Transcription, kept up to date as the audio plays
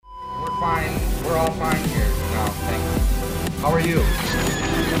are you?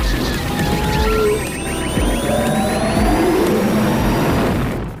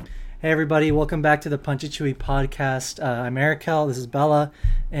 Hey everybody, welcome back to the Punch It Chewie podcast. I'm Erikel, this is Bella,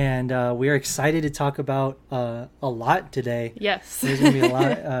 and we are excited to talk about a lot today. Yes. There's going to be a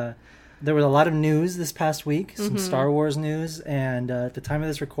lot. There was a lot of news this past week, some Star Wars news, and at the time of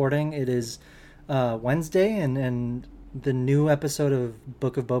this recording, it is Wednesday, and the new episode of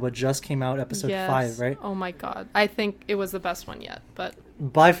Book of Boba just came out, episode 5, right? Oh my god. I think it was the best one yet, but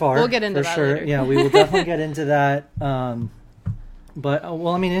by far. We'll get into for that sure. later. Yeah, we will definitely get into that. But,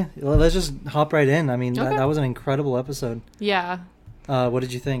 well, I mean, let's just hop right in. I mean, Okay. that was an incredible episode. yeah. What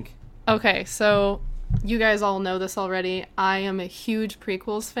did you think? Okay, so you guys all know this already. I am a huge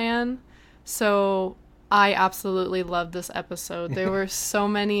prequels fan, so I absolutely loved this episode. There were so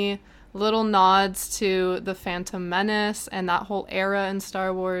many little nods to the Phantom Menace and that whole era in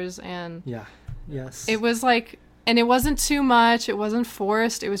Star Wars, and Yeah. Yes. it was like, and it wasn't too much, it wasn't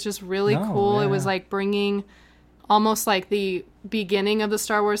forced, it was just really cool. Yeah. It was like bringing almost like the beginning of the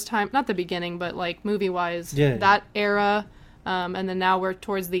Star Wars time, not the beginning, but like movie wise, that era, and then now we're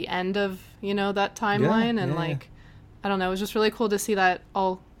towards the end of, you know, that timeline, and like, I don't know, it was just really cool to see that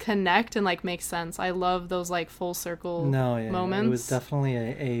all connect and like make sense. I love those like full circle moments. It was definitely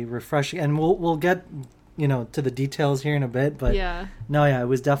a refreshing, and we'll get, you know, to the details here in a bit, but it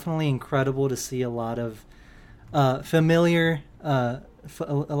was definitely incredible to see a lot of familiar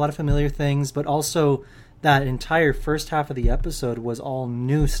things, but also that entire first half of the episode was all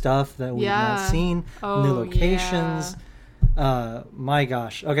new stuff that we've not seen, new locations. My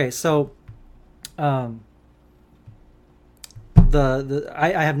gosh. Okay, so I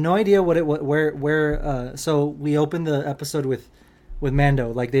have no idea where so we opened the episode with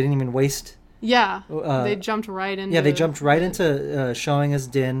Mando, like they didn't even waste. They jumped right into. Yeah, they jumped right into showing us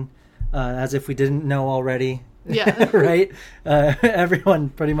Din, as if we didn't know already. Yeah. Right? Everyone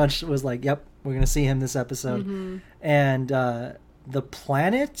pretty much was like, yep, we're going to see him this episode. And the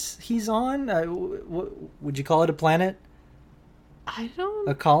planet he's on, would you call it a planet? I don't...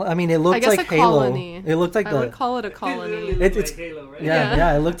 I mean, it looked like Halo. Colony. It looked like I would call it a colony. It's like Halo, right?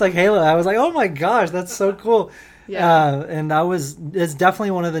 Yeah, it looked like Halo. I was like, oh my gosh, that's so cool. And it's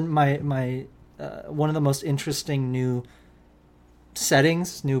definitely one of one of the most interesting new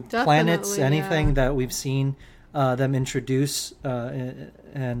settings, new planets, anything that we've seen them introduce,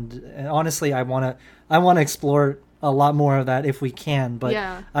 and honestly, I want to explore a lot more of that if we can, but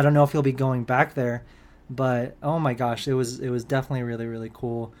I don't know if he'll be going back there. But oh my gosh, it was definitely really, really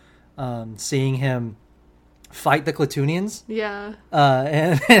cool seeing him fight the Klatooinians.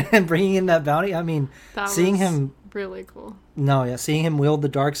 And bringing in that bounty. I mean, seeing him really cool. Seeing him wield the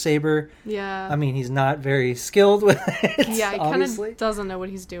Darksaber. I mean, he's not very skilled with it. He kind of doesn't know what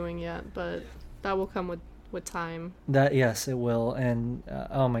he's doing yet, but that will come with time. Yes, it will. And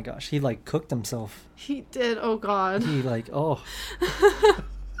oh my gosh, he like cooked himself. He did. Oh god. He like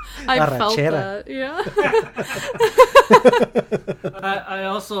I felt that. Yeah. I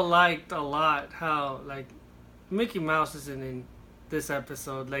also liked a lot how like Mickey Mouse isn't in this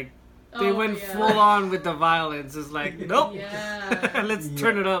episode. Like they went full on with the violence. It's like, nope. Let's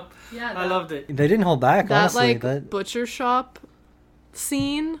turn it up. I loved it. They didn't hold back, that, honestly. Like butcher shop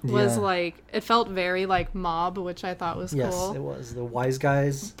scene was like, it felt very like mob, which I thought was cool. Yes, it was the wise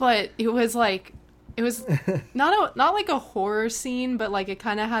guys. But it was like, it was not like a horror scene, but like it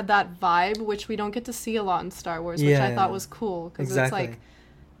kind of had that vibe, which we don't get to see a lot in Star Wars, which I thought was cool because it's like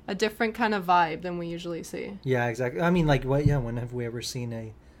a different kind of vibe than we usually see. Yeah, exactly. I mean, like, when have we ever seen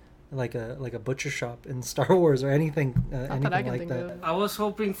a butcher shop in Star Wars or anything like that? I was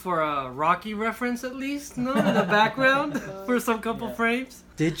hoping for a Rocky reference at least, in the background for some couple frames.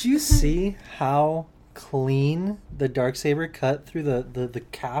 Did you see how clean the Darksaber cut through the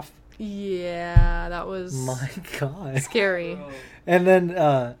calf? Yeah, that was... My God. Scary. And then,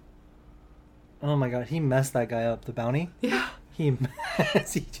 oh my God, he messed that guy up, the bounty. Yeah. He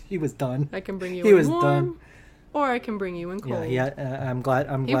was done. I can bring you in warm, done. Or I can bring you in cold. Yeah, I'm glad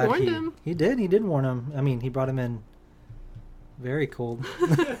he warned him. He did warn him. I mean, he brought him in very cold.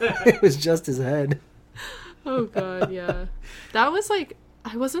 It was just his head. Oh God, yeah. That was like,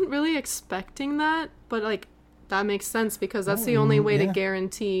 I wasn't really expecting that, but like, that makes sense because that's the only way to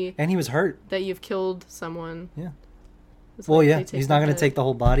guarantee. And he was hurt. That you've killed someone. Yeah. Well, yeah, he's not going to take the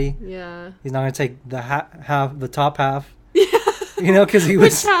whole body. Yeah. He's not going to take the top half. Yeah. You know, because he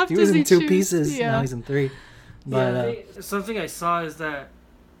was in two pieces. Yeah. Now he's in three. But something I saw is that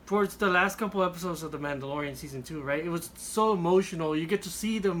towards the last couple episodes of The Mandalorian season 2, right? It was so emotional. You get to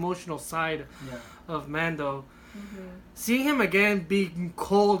see the emotional side of Mando. seeing him again being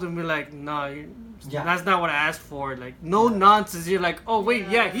cold and be like, no, that's not what I asked for. Like, no nonsense. You're like, oh, wait,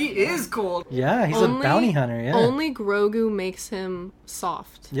 he is cold. Yeah, he's a bounty hunter, Only Grogu makes him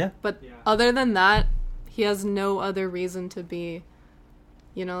soft. Yeah. But other than that, he has no other reason to be,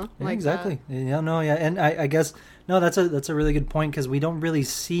 like exactly. that. And I guess, that's a really good point, because we don't really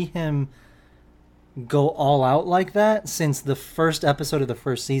see him go all out like that since the first episode of the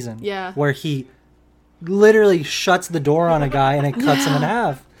first season. Yeah. Where he literally shuts the door on a guy and it cuts him in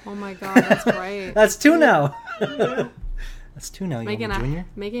half. Oh my god, that's right. That's 2 now. That's 2 now, Junior.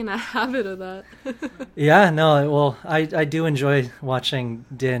 Making a habit of that. Yeah, no, well, I do enjoy watching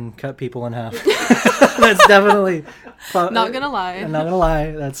Din cut people in half. That's definitely... Not gonna lie. I'm not gonna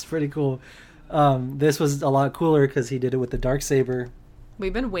lie, that's pretty cool. This was a lot cooler because he did it with the Darksaber.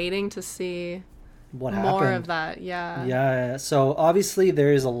 We've been waiting to see what more happened. of that, yeah. Yeah, so obviously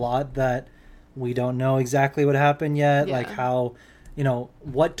there is a lot that we don't know exactly what happened yet, like how...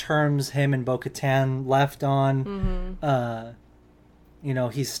 what terms him and Bo-Katan left on.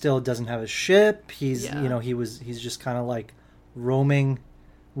 He still doesn't have a ship. He's he's just kind of like roaming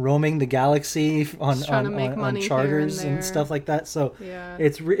the galaxy on charters and stuff like that. So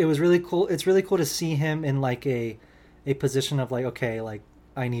it was really cool. It's really cool to see him in like a position of like, okay, like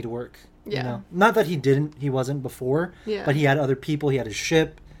I need work. Not that he wasn't before, but he had other people. He had his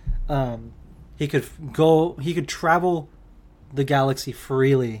ship. He could travel the galaxy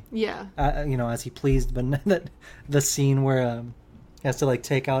freely, as he pleased. But the scene where he has to like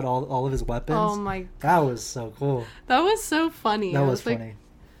take out all of his weapons. Oh my god, that was so cool. That was so funny. That was funny.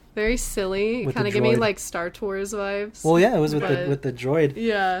 Very silly. Kind of gave me like Star Tours vibes. Well, yeah, it was with the droid.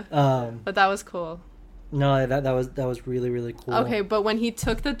 Yeah. But that was cool. No, that was really, really cool. Okay, but when he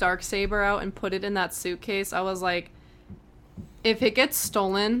took the Darksaber out and put it in that suitcase, I was like, if it gets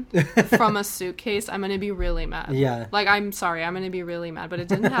stolen from a suitcase, I'm going to be really mad. Yeah. Like, I'm sorry, I'm going to be really mad. But it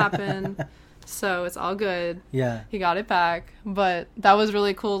didn't happen, so it's all good. Yeah. He got it back. But that was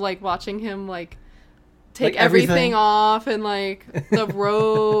really cool, like, watching him, like, take everything off and, like, the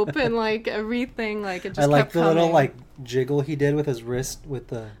rope and, like, everything. Like, it just kept coming. Little, like, jiggle he did with his wrist with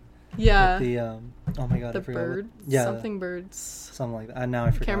the... Yeah. With the, oh my god, the I forgot. bird? Yeah. Something birds. Something like that. Now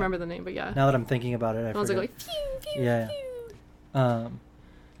I forgot. Can't remember the name, but yeah. Now that I'm thinking about it, I forgot. Was like, phew, phew, yeah. Phew.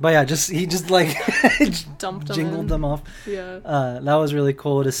 But yeah, he just like jingled them off. Yeah. That was really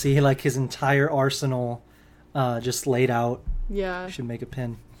cool to see like his entire arsenal just laid out. Yeah. Should make a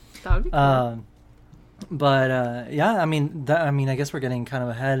pin. That would be cool. But yeah, I mean I guess we're getting kind of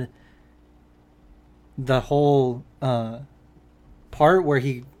ahead. The whole part where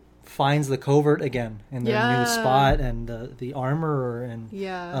he finds the covert again in their new spot and the armorer and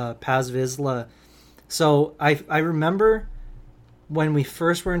Paz Vizsla. So I remember when we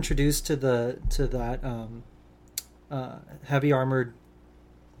first were introduced to that heavy armored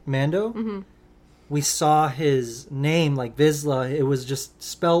Mando, we saw his name like Vizsla. It was just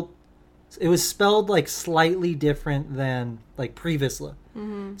spelled like slightly different than like pre-Vizsla.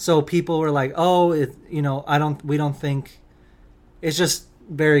 So people were like, "Oh, we don't think it's just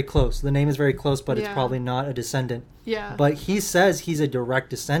very close. The name is very close, but it's probably not a descendant." Yeah. But he says he's a direct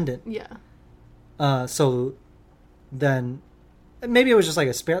descendant. Yeah. So then maybe it was just like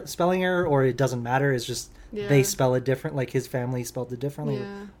a spelling error, or it doesn't matter. It's just they spell it different, like his family spelled it differently.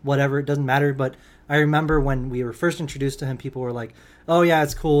 Yeah. Whatever, it doesn't matter. But I remember when we were first introduced to him, people were like, "Oh yeah,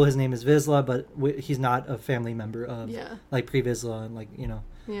 it's cool. His name is Vizsla, but he's not a family member of like pre-Vizsla and like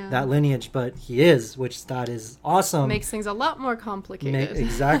that lineage." But he is, that is awesome. Makes things a lot more complicated.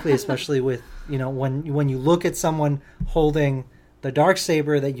 Exactly, especially with when you look at someone holding the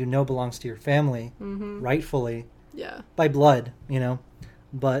Darksaber that belongs to your family, rightfully. Yeah. By blood,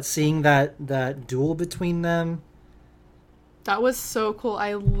 But seeing that duel between them. That was so cool.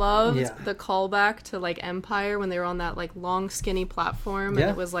 I loved the callback to like Empire when they were on that like long skinny platform and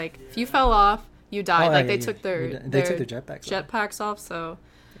it was like if you fell off, you died. They took their jetpacks off, so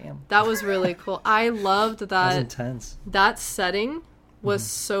damn. That was really cool. I loved that. That was intense. That setting was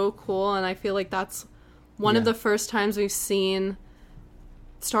so cool, and I feel like that's one of the first times we've seen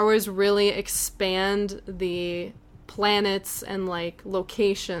Star Wars really expand the planets and like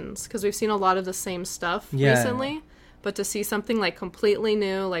locations, because we've seen a lot of the same stuff recently, but to see something like completely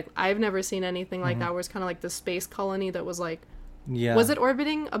new, like I've never seen anything like that, where it's kind of like the space colony that was like was it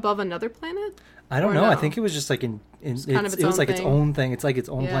orbiting above another planet? I don't know. No? I think it was just like it was like its own thing. It's like its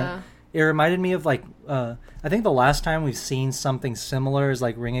own planet. It reminded me of like I think the last time we've seen something similar is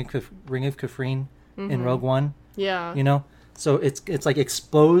like Ring of Kafrene in Rogue One. Yeah. So it's like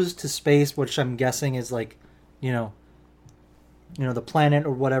exposed to space, which I'm guessing is like, the planet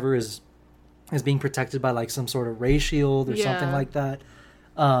or whatever is is being protected by like some sort of ray shield or something like that.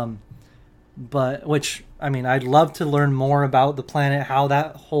 But which, I mean, I'd love to learn more about the planet, how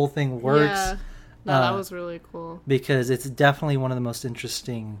that whole thing works. Yeah, no, that was really cool. Because it's definitely one of the most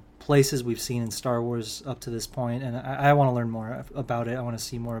interesting places we've seen in Star Wars up to this point, and I want to learn more about it. I want to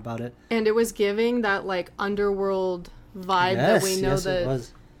see more about it. And it was giving that like underworld vibe that we know that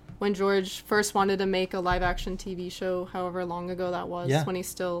when George first wanted to make a live action TV show, however long ago that was, when he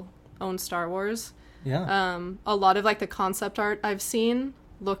still owned Star Wars. Yeah. A lot of like the concept art I've seen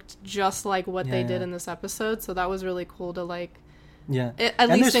looked just like what they did in this episode, so that was really cool to like at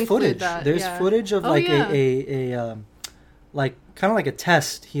least include footage. That. There's footage of like a like kind of like a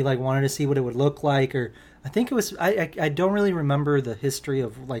test. He like wanted to see what it would look like, or I think it was I don't really remember the history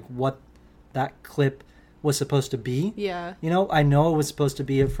of like what that clip was supposed to be. Yeah. You know, I know it was supposed to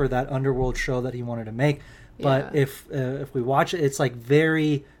be for that underworld show that he wanted to make, but if we watch it, it's like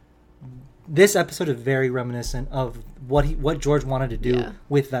this episode is very reminiscent of what George wanted to do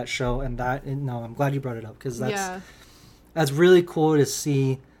with that show, and I'm glad you brought it up, because that's really cool to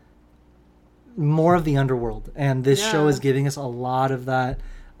see more of the underworld, and this show is giving us a lot of that.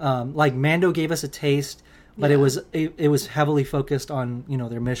 Like Mando gave us a taste, but it was heavily focused on, you know,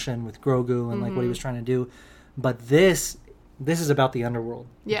 their mission with Grogu and like what he was trying to do. But this is about the underworld.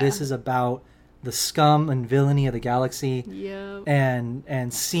 This is about the scum and villainy of the galaxy,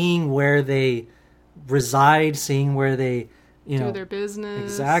 and seeing where they reside, seeing where they do their business,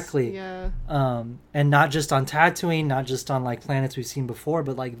 exactly. And not just on Tatooine, not just on like planets we've seen before,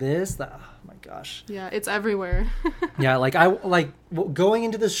 but like this. Oh my gosh, it's everywhere. Going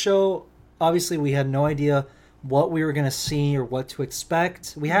into this show, obviously we had no idea what we were going to see or what to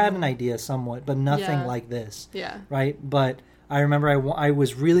expect. We had an idea somewhat, but nothing like this. Right, but I remember I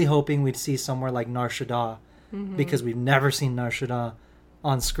was really hoping we'd see somewhere like Nar Shaddaa, because we've never seen Nar Shaddaa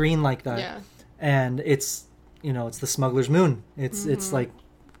on screen like that. And it's, you know, it's the smuggler's moon. It's like,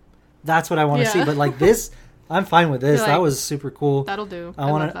 that's what I want to see. But like this, I'm fine with this. Like, that was super cool. That'll do.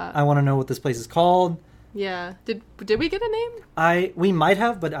 I want to know what this place is called. Yeah. Did we get a name? We might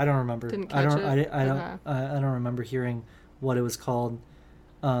have, but I don't remember. Didn't catch it? I don't remember hearing what it was called.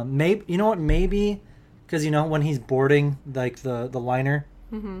 Maybe, you know what? Maybe because, you know, when he's boarding like the liner,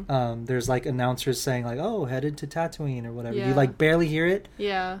 there's like announcers saying like, "Oh, headed to Tatooine" or whatever. You like barely hear it.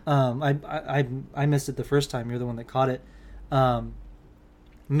 Yeah. I missed it the first time. You're the one that caught it.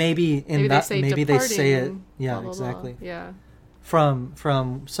 Maybe they say it. Yeah, blah, blah, exactly. Blah. Yeah. From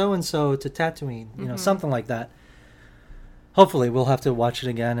so and so to Tatooine, you know, something like that. Hopefully, we'll have to watch it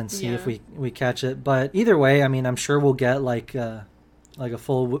again and see if we catch it. But either way, I mean, I'm sure we'll get like a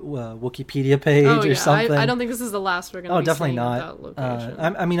full Wikipedia page or something. I don't think this is the last we're going to be definitely seeing not. Of that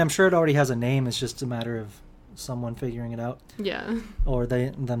location. I mean, I'm sure it already has a name. It's just a matter of someone figuring it out. Yeah. Or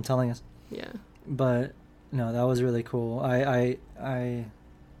them telling us. Yeah. But no, that was really cool.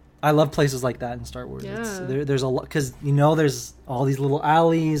 I love places like that in Star Wars. Yeah. There's a lot, because, you know, there's all these little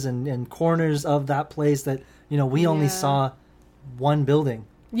alleys and corners of that place that, you know, we only saw one building.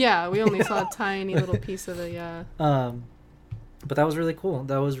 Yeah, we only saw a tiny little piece of it, But that was really cool.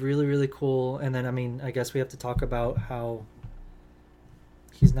 That was really, really cool. And then, I mean, I guess we have to talk about how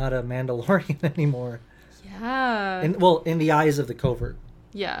he's not a Mandalorian anymore. Yeah. In the eyes of the covert.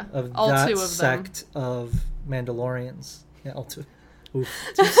 Yeah. Of all that two of sect them. of Mandalorians. Yeah, all two. Oof,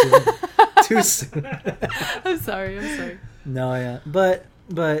 too soon. Too soon. I'm sorry. No, yeah, but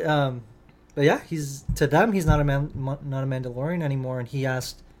yeah, he's not a Mandalorian anymore, and he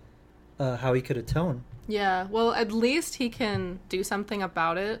asked how he could atone. Yeah, well, at least he can do something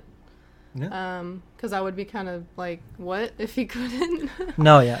about it. Yeah. Because I would be kind of like, what if he couldn't?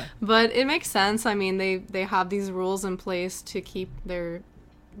 No, yeah. But it makes sense. I mean, they have these rules in place to keep their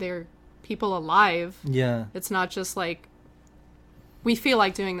people alive. Yeah. It's not just like, we feel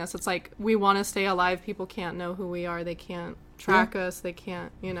like doing this. It's like, we want to stay alive. People can't know who we are. They can't track us. They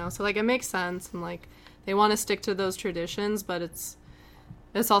can't, you know. So, like, it makes sense. And, like, they want to stick to those traditions, but it's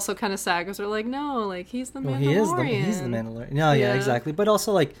also kind of sad because they're like, no, like, he's the Mandalorian. He's the Mandalorian. No, yeah, exactly. But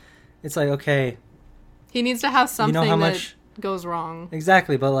also, like, it's like, okay. He needs to have something that goes wrong.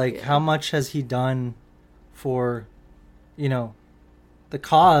 Exactly. But, like, how much has he done for, you know, the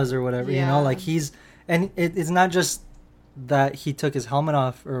cause or whatever, you know? Like, and it's not just that he took his helmet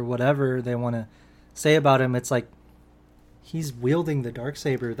off or whatever they want to say about him. It's like, he's wielding the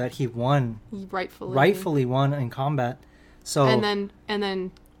Darksaber that he won. Rightfully won in combat. So and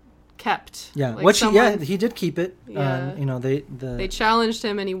then kept. Yeah, like he did keep it. Yeah. You know, they challenged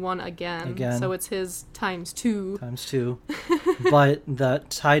him and he won again. So it's his times two. But the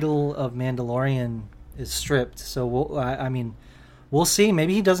title of Mandalorian is stripped. So I mean, we'll see.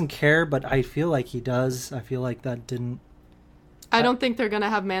 Maybe he doesn't care, but I feel like he does. I feel like that didn't. I don't think they're gonna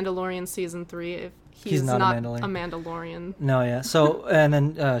have Mandalorian season 3 if he's not a Mandalorian. No, yeah. So and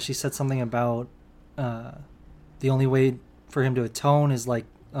then she said something about the only way for him to atone is like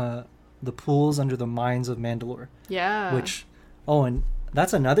the pools under the mines of Mandalore. Yeah. Which, and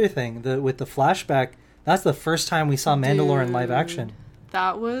that's another thing. With the flashback, that's the first time we saw Mandalore in live action.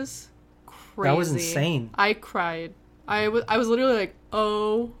 That was crazy. That was insane. I cried. I was literally like,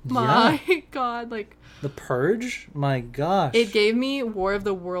 oh my god, like. The Purge? My gosh. It gave me War of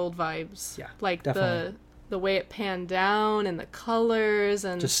the World vibes. Yeah, like definitely. the way it panned down and the colors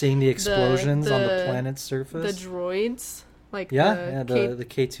and just seeing the explosions on the planet's surface. The droids, like the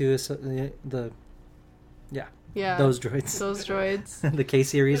K2, those droids. The K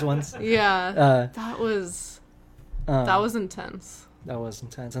series ones. Yeah, that was intense. That was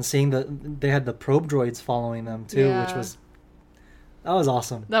intense, and seeing they had the probe droids following them too, which was. That was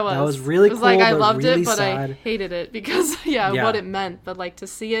awesome. That was really cool. It was like I loved really it, but sad. I hated it because what it meant. But like to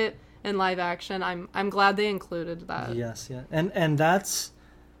see it in live action, I'm glad they included that. Yes, yeah, and that's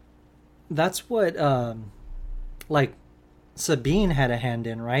what like Sabine had a hand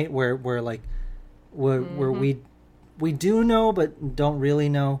in, right? Where we do know but don't really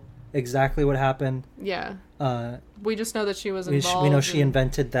know exactly what happened. Yeah. We just know that she was involved. We know she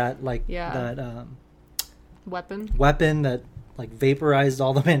invented that that weapon that like vaporized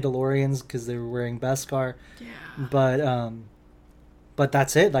all the Mandalorians because they were wearing Beskar. Yeah. But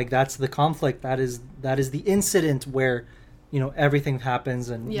that's it. Like that's the conflict. That is the incident where, everything happens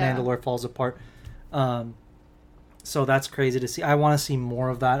and Mandalore falls apart. So that's crazy to see. I want to see more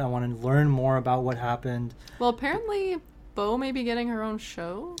of that. I want to learn more about what happened. Well, apparently Bo may be getting her own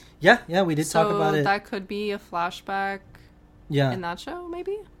show. Yeah, we did talk about it. That could be a flashback. Yeah. In that show,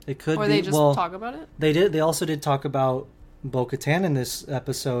 maybe. It could be. Or they just talk about it. They did. They also did talk about Bo-Katan in this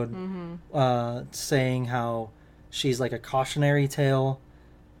episode, saying how she's like a cautionary tale,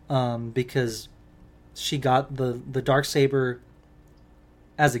 because she got the Darksaber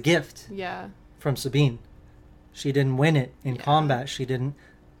as a gift. Yeah. From Sabine. She didn't win it in combat. She didn't.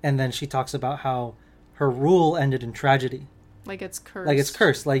 And then she talks about how her rule ended in tragedy. Like it's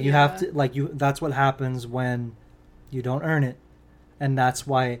cursed. Like you have to, that's what happens when you don't earn it. And that's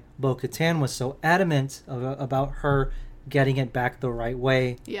why Bo-Katan was so adamant about her getting it back the right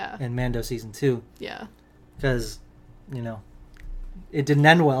way in Mando Season 2. Yeah. Because, it didn't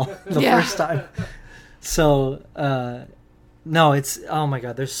end well the first time. So, no, it's, oh my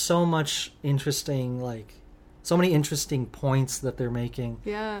god, there's so much interesting, so many interesting points that they're making.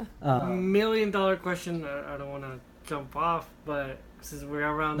 Yeah. $1 million question, I don't want to jump off, but since we're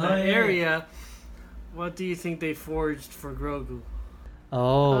around that area, what do you think they forged for Grogu?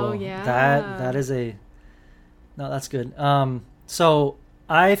 Oh yeah. That is no, that's good. So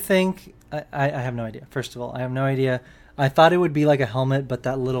I think I have no idea. First of all, I have no idea. I thought it would be like a helmet, but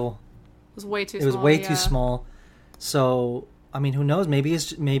that little was way too. It was way too small. So I mean, who knows? Maybe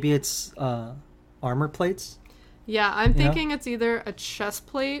it's armor plates. Yeah, I'm thinking it's either a chest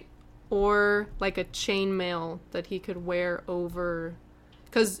plate or like a chainmail that he could wear over.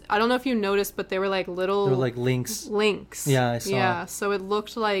 Because I don't know if you noticed, but they were like little... They were like links. Yeah, I saw. Yeah, so it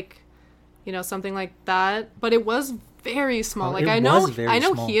looked like, something like that. But it was very small. I know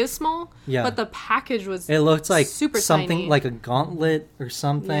small. He is small, but the package was It looked like super something tiny. Like a gauntlet or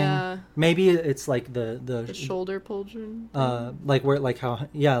something. Yeah. Maybe it's like the shoulder pauldron. Like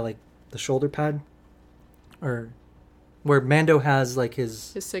the shoulder pad. Or where Mando has like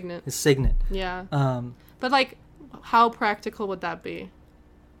his signet. His signet. Yeah. But like, how practical would that be?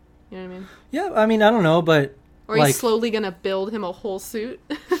 You know what I mean? Yeah, I mean, I don't know, but... Or he's slowly going to build him a whole suit?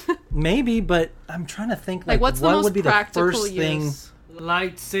 Maybe, but I'm trying to think, what's what would be the first thing...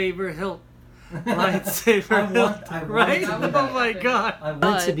 Lightsaber hilt. Lightsaber hilt, right? Oh my god. I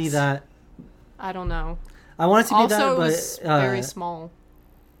want it to be that... I don't know. I want it to be that, but... Also, it was very small.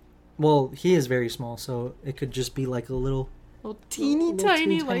 Well, he is very small, so it could just be like a little... teeny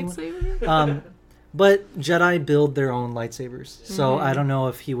tiny lightsaber? But Jedi build their own lightsabers, so I don't know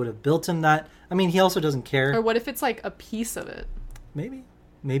if he would have built him that. I mean, he also doesn't care. Or what if it's like a piece of it? Maybe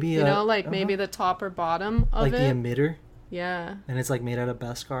maybe the top or bottom of like it. Like the emitter. Yeah. And it's like made out of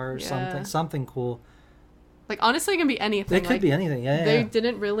Beskar or something cool. Like honestly, it can be anything. It could be anything. Yeah. They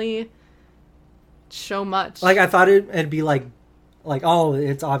didn't really show much. Like I thought it'd be like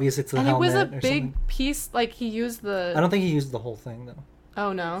it's obvious it's the helmet. And it was a big piece. Like he used the. I don't think he used the whole thing though.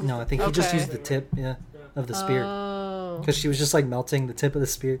 Oh, no? No, I think he just used the tip, of the spear. Oh. Because she was just, melting the tip of the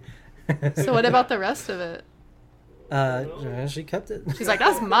spear. So what about the rest of it? She kept it. She's like,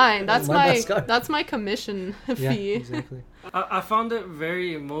 that's mine. That's my commission fee. Yeah, exactly. I found it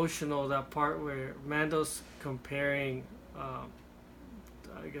very emotional, that part where Mando's comparing,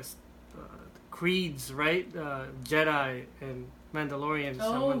 I guess, creeds, right? Jedi and Mandalorians.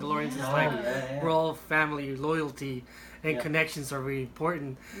 So Mandalorians is like, we're all family, loyalty, and connections are really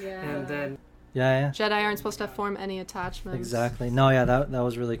important. Yeah. And then... Yeah. Jedi aren't supposed to form any attachments. Exactly. No, yeah, that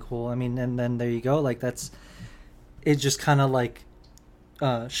was really cool. I mean, and then there you go. Like, it just kind of like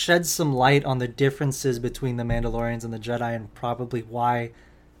sheds some light on the differences between the Mandalorians and the Jedi, and probably why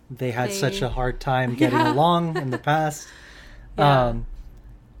they had such a hard time getting along in the past. Yeah.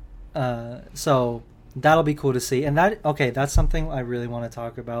 So that'll be cool to see. And that's something I really want to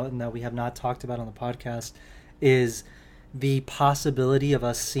talk about, and that we have not talked about on the podcast, is the possibility of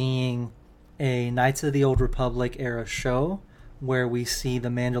us seeing a Knights of the Old Republic era show where we see the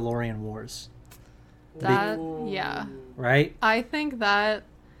Mandalorian Wars. Right? I think that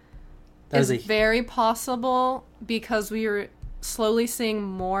is very possible, because we are slowly seeing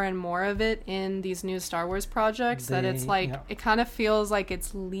more and more of it in these new Star Wars projects, that it's like, it kind of feels like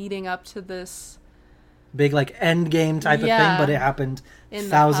it's leading up to this big like end game type of thing, but it happened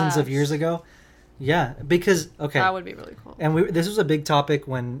thousands of years ago. Yeah, because that would be really cool. And this was a big topic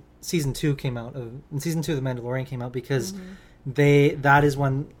when season 2 came out. Season 2 of The Mandalorian came out, because that is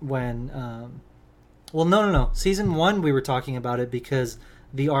when no. Season 1 we were talking about it because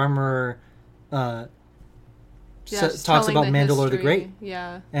the armor talks about Mandalore the Great,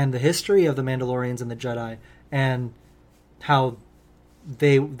 and the history of the Mandalorians and the Jedi, and how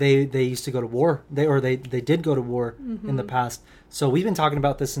they used to go to war. They did go to war in the past. So we've been talking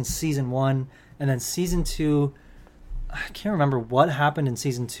about this in season 1. And then season 2, I can't remember what happened in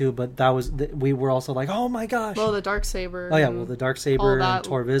season 2, but we were also like, oh my gosh. Well, the Darksaber. Oh yeah, the Darksaber and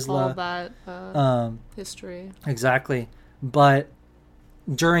Tor Vizsla. All that history. Exactly. But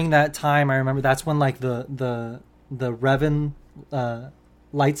during that time, I remember that's when like the Revan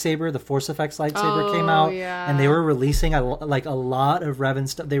lightsaber, the Force Effects lightsaber came out. Yeah. And they were releasing a lot of Revan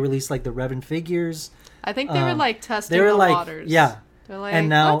stuff. They released like the Revan figures. I think they were like testing the waters. Yeah. They're like, and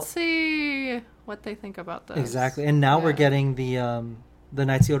now, let's see what they think about this. Exactly. And now we're getting the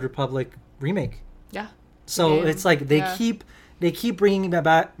Knights of the Old Republic remake. Yeah. So it's like they keep bringing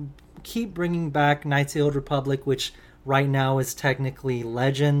back Knights of the Old Republic, which right now is technically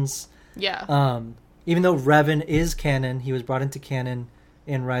Legends. Yeah. Even though Revan is canon, he was brought into canon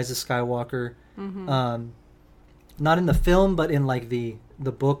in Rise of Skywalker. Mm-hmm. Not in the film, but in like the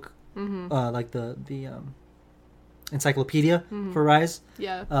book, like the encyclopedia for Rise.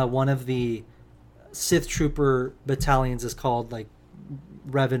 Yeah. One of the Sith Trooper battalions is called like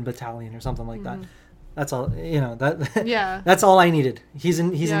Revan Battalion or something like that. That's all, that's all I needed. He's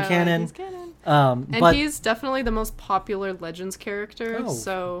in canon. He's canon. But he's definitely the most popular Legends character.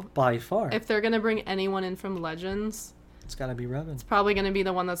 So by far, if they're gonna bring anyone in from Legends, it's gotta be Revan. It's probably gonna be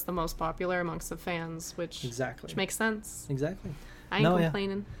the one that's the most popular amongst the fans, which makes sense. Exactly. I ain't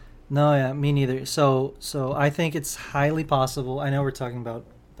complaining. No, yeah, me neither. So I think it's highly possible. I know we're talking about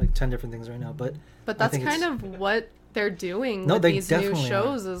like 10 different things right now, but that's kind of what they're doing with these new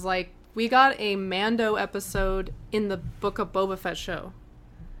shows. Is like, we got a Mando episode in the Book of Boba Fett show.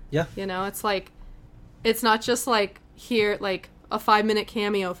 Yeah. It's like, it's not just like here, like a 5-minute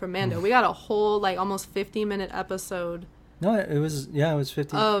cameo from Mando. We got a whole like almost 50-minute episode. No, it was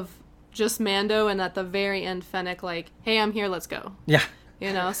 50. Of just Mando, and at the very end, Fennec like, hey, I'm here, let's go. Yeah.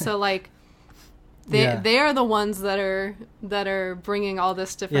 So like, they are the ones that are bringing all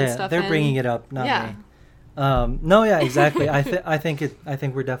this different stuff. They're bringing it up, not me. No, yeah, exactly. I think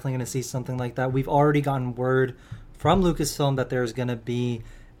we're definitely going to see something like that. We've already gotten word from Lucasfilm that there's going to be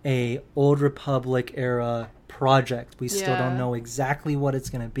a Old Republic era project. We still don't know exactly what it's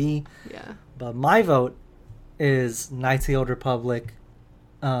going to be. Yeah. But my vote is Knights of the Old Republic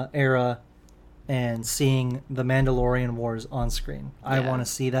era, and seeing the Mandalorian Wars on screen. I want to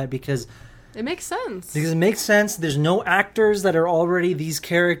see that because it makes sense. Because it makes sense. There's no actors that are already these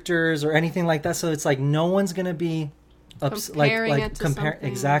characters or anything like that, so it's like no one's gonna be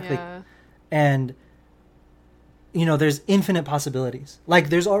exactly. Yeah. And there's infinite possibilities. Like,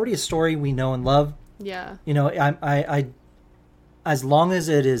 there's already a story we know and love. Yeah. I as long as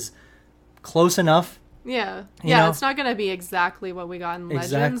it is close enough. Yeah. Yeah, it's not gonna be exactly what we got in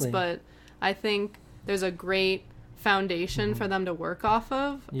Legends, but I think there's a great foundation for them to work off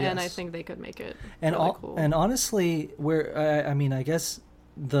of, and I think they could make it really cool. And honestly, I guess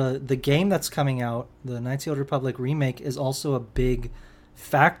the game that's coming out, the Knights of the Old Republic remake, is also a big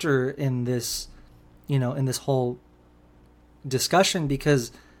factor in this, in this whole discussion,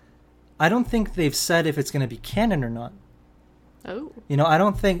 because I don't think they've said if it's going to be canon or not. Oh. You know, I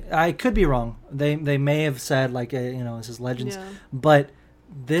don't think, I could be wrong. They may have said like, this is Legends, but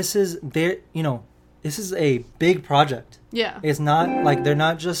this is this is a big project. Yeah. It's not like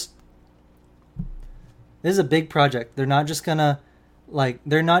this is a big project. They're not just gonna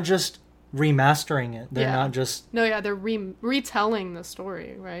they're not just remastering it. They're not just... No, yeah, they're retelling the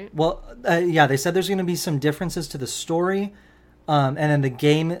story, right? Well, they said there's going to be some differences to the story, and then the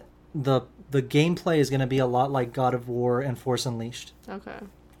gameplay is going to be a lot like God of War and Force Unleashed. Okay.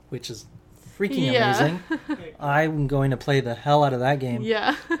 Which is freaking amazing. I'm going to play the hell out of that game.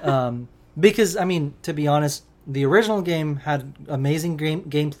 Yeah. Because, I mean, to be honest, the original game had amazing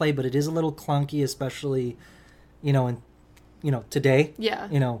gameplay, but it is a little clunky, especially, today. Yeah.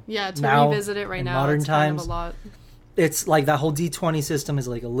 To now, revisit it right now, modern it's times, kind of a lot. It's like that whole D20 system is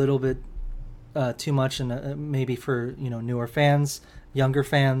like a little bit too much, and maybe for, newer fans, younger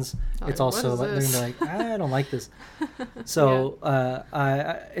fans, it's also like, they're going to be like, I don't like this. So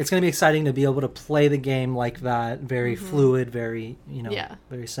it's going to be exciting to be able to play the game like that, very fluid, very,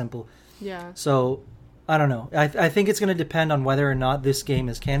 very simple. Yeah. So, I don't know. I think it's going to depend on whether or not this game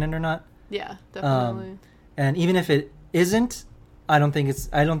is canon or not. Yeah, definitely. And even if it isn't, I don't think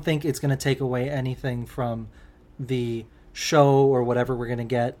it's going to take away anything from the show or whatever we're going to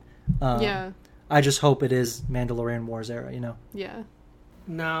get. I just hope it is Mandalorian Wars era, Yeah.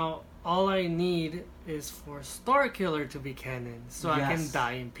 Now, all I need is for Starkiller to be canon, so I can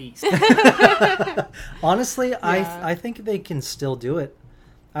die in peace. Honestly, I think they can still do it.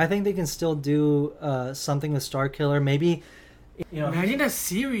 I think they can still do something with Starkiller. Maybe, imagine a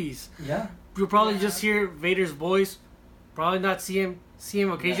series. Yeah. You'll probably just hear Vader's voice, probably not see him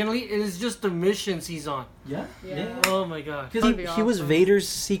occasionally. It is just the missions he's on. Yeah. Oh my god. Because he was Vader's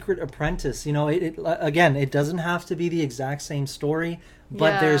secret apprentice. It doesn't have to be the exact same story,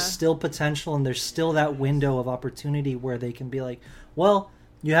 but there's still potential, and there's still that window of opportunity where they can be like, well,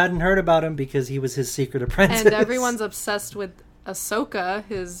 you hadn't heard about him because he was his secret apprentice. And everyone's obsessed with Ahsoka,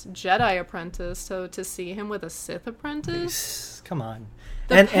 his Jedi apprentice, so to see him with a Sith apprentice, come on,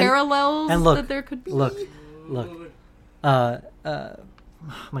 the parallels that there could be. Look, oh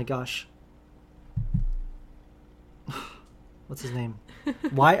my gosh, what's his name?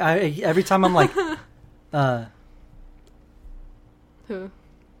 Why every time I'm like, who?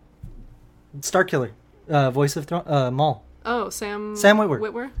 Starkiller, voice of Maul. Oh, Sam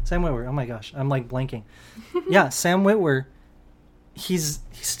Witwer. Sam Witwer. Oh my gosh, I'm like blanking. Yeah, Sam Witwer. He's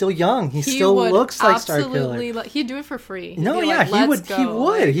still young. He still looks like Starkiller. He'd do it for free. No, he would.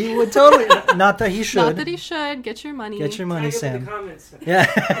 He would totally. Not that he should. Not that he should. Get your money. Get your money, Sam. Yeah.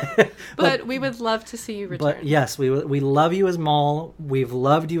 but we would love to see you return. But yes, we love you as Maul. We've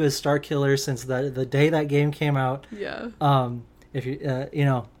loved you as Starkiller since the day that game came out. Yeah. If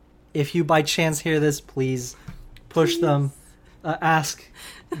you if you by chance hear this, please push them. Ask,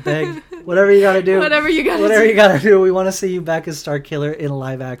 beg, whatever you gotta do. Whatever you gotta do. We want to see you back as Starkiller in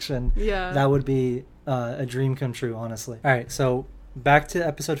live action. Yeah, that would be a dream come true, honestly. All right, so back to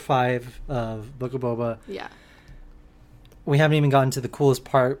episode 5 of Book of Boba. Yeah, we haven't even gotten to the coolest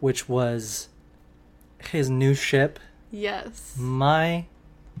part, which was his new ship. Yes. My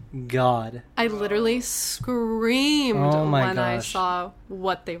God. I literally screamed when I saw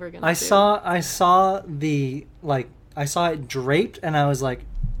what they were gonna do. I saw I saw it draped, and I was like,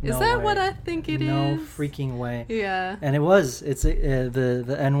 no is that way. What I think it no is? No freaking way. Yeah. And it was. It's the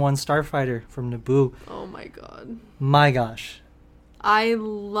N1 starfighter from Naboo. Oh my God. My gosh. I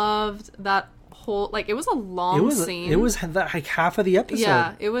loved that whole... it was a long scene. It was like half of the episode.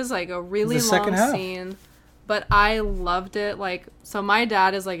 Yeah, it was like a really long scene. But I loved it. So my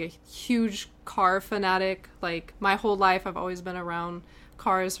dad is a huge car fanatic. My whole life I've always been around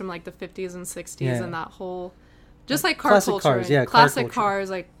cars from the 50s and 60s and that whole... Just car classic culture. Cars, yeah, classic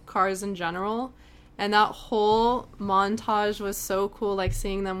cars, cars in general. And that whole montage was so cool,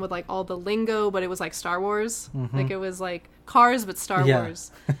 seeing them with all the lingo, but it was Star Wars. Mm-hmm. It was cars, but Star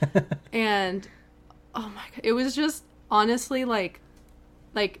Wars. And oh my God, it was just honestly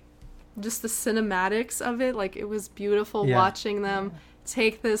just the cinematics of it. It was beautiful watching them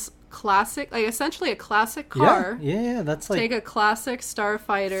take this classic, essentially a classic car. Yeah, that's take a classic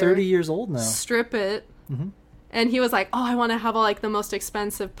starfighter. 30 years old now. Strip it. Mm-hmm. And he was like, oh, I want to have all the most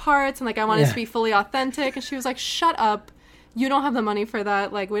expensive parts, and I want it to be fully authentic. And she was like, shut up. You don't have the money for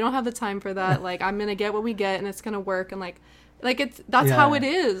that. We don't have the time for that. I'm going to get what we get, and it's going to work. And that's how it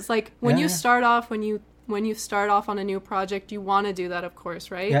is. When you start off, when you start off on a new project, you want to do that, of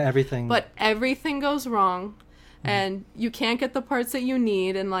course, right? Yeah, everything. But everything goes wrong, and you can't get the parts that you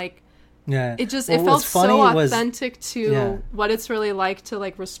need, and Yeah. It felt so authentic to what it's really like to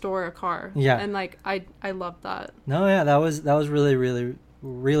like restore a car. Yeah. And like I loved that. No, yeah, that was really, really,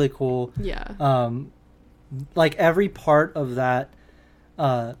 really cool. Yeah. Like every part of that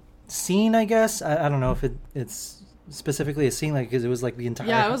scene, I guess. I don't know if it's specifically a scene, like, because it was like the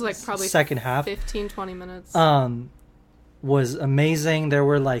entire it was like probably second half, 15-20 minutes. Was amazing. There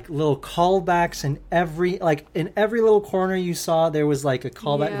were like little callbacks in every little corner you saw. There was like a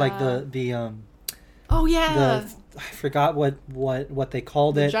callback, like the oh yeah, I forgot what they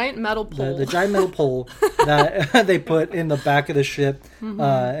called it. Giant metal pole. The giant metal pole that they put in the back of the ship.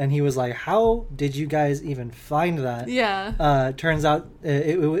 And he was like, "How did you guys even find that?" Yeah. Turns out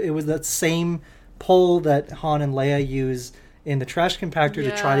it was that same pole that Han and Leia use in the trash compactor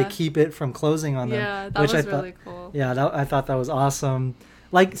to try to keep it from closing on them. Yeah, that was really cool. Yeah, I thought that was awesome.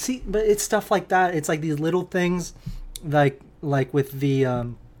 Like, see, but it's stuff like that. It's like these little things, like with the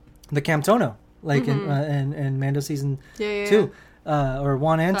Camtono, like in Mando season 2. Or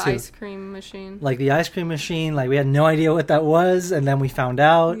 1 and 2. The ice cream machine. Like the ice cream machine, like we had no idea what that was, and then we found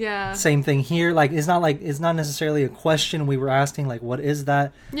out. Yeah. Same thing here. Like it's not necessarily a question we were asking, like what is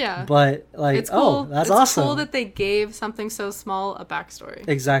that? Yeah. But like, it's cool. That's awesome. It's cool that they gave something so small a backstory.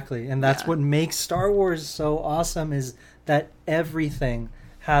 Exactly, and that's what makes Star Wars so awesome, is that everything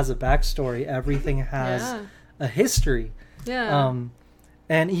has a backstory. Everything has a history. Yeah.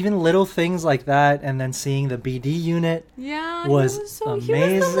 And even little things like that, and then seeing the BD unit was so, amazing.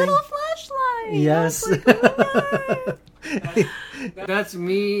 He was the little flashlight. Yes. Like, that's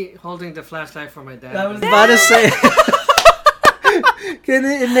me holding the flashlight for my dad. I was about to say.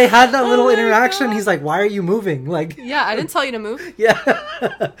 And they had that little interaction. God. He's like, "Why are you moving?" Like, yeah, I didn't tell you to move.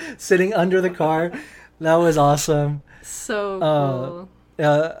 Yeah, sitting under the car. That was awesome. So cool.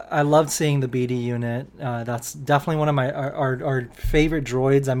 I loved seeing the BD unit. That's definitely one of our favorite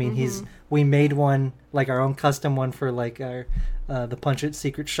droids. I mean, we made one, like our own custom one for like our the Punch It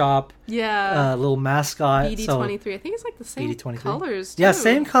secret shop. Yeah, little mascot. BD-23. I think it's like the same colors. Too. Yeah,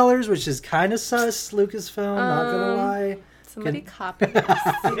 same colors, which is kind of sus. Lucasfilm, not gonna lie. Somebody copied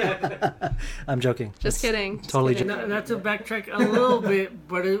us. I'm joking. Just kidding. Totally joking. Not to backtrack a little bit,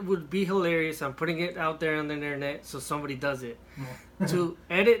 but it would be hilarious. I'm putting it out there on the internet so somebody does it. To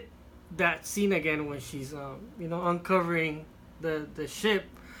edit that scene again when she's uncovering the ship,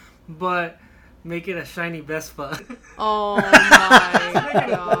 but make it a shiny Vespa. Oh my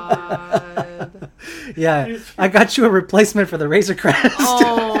god. Yeah, I got you a replacement for the Razor Crest.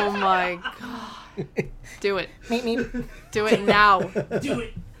 Oh my god. Do it. Do it now. Do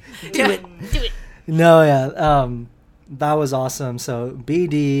it. Do it. No, yeah. That was awesome. So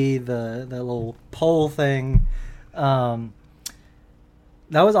BD, the little pole thing, that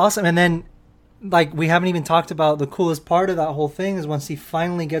was awesome. And then, like, we haven't even talked about the coolest part of that whole thing is once he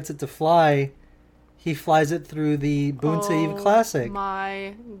finally gets it to fly, he flies it through the Boonta Eve Classic. Oh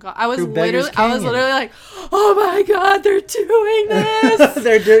my god! I was literally like, "Oh my god, they're doing this!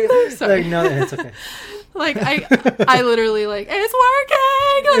 They're doing." Like, no, it's okay. Like I literally like it's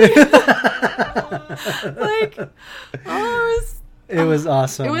working. Like, it was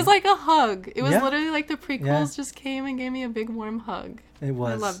awesome. It was like a hug. It was literally like the prequels just came and gave me a big warm hug. It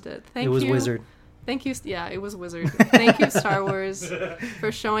was. I loved it. Thank you. It was Wizard. Thank you. Yeah, it was Wizard. Thank you, Star Wars,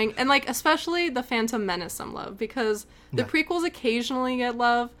 for showing, and like especially the Phantom Menace some love, because the prequels occasionally get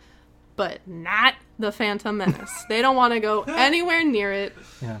love, but not the Phantom Menace. They don't want to go anywhere near it.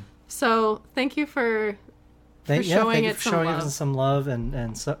 Yeah. So thank you for showing it some love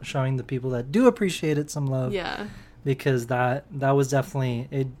and showing the people that do appreciate it some love. Yeah. Because that was definitely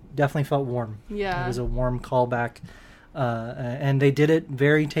felt warm. Yeah. It was a warm callback. And they did it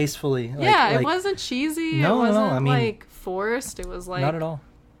very tastefully. It wasn't cheesy. No, it wasn't I mean, like forced. It was like, not at all.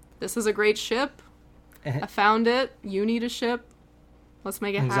 This is a great ship. I found it. You need a ship. Let's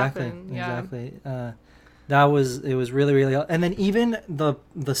make it happen. Yeah. Exactly. It was really, really, and then even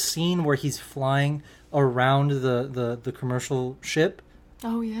the scene where he's flying around the commercial ship.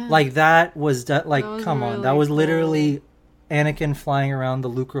 Oh yeah. Like that was come on, that was literally Anakin flying around the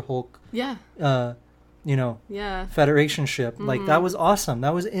Lucrehulk. Yeah. Federation ship. Mm-hmm. Like that was awesome.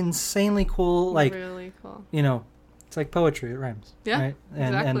 That was insanely cool. Like really cool. It's like poetry. It rhymes. Yeah. Right?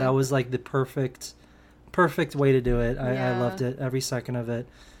 Exactly. And that was like the perfect way to do it. I loved it. Every second of it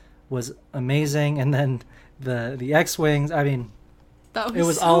was amazing. And then the X-Wings, I mean, it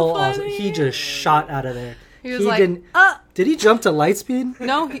was so all funny. Awesome. He just shot out of there. He was did he jump to light speed?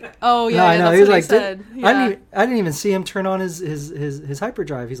 No. No, I know. That's he was what like, he said. I didn't even see him turn on his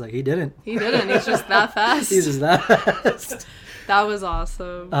hyperdrive. He's like, he didn't. He's just that fast. He's just that fast. That was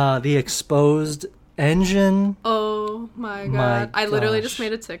awesome. The exposed engine. Oh my god. I literally just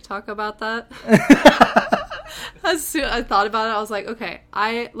made a TikTok about that. As soon as I thought about it, I was like, okay,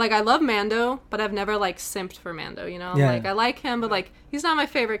 I love Mando, but I've never like simped for Mando, you know? Yeah. Like I like him, but like he's not my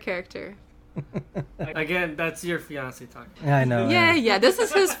favorite character. Again, that's your fiance talking. Yeah, I know. Yeah. This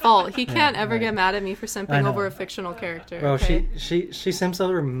is his fault. He can't ever get mad at me for simping over a fictional character. Well, okay? she simps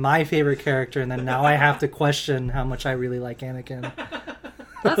over my favorite character, and then now I have to question how much I really like Anakin.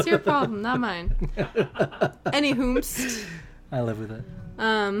 That's your problem, not mine. Any whomst. I live with it.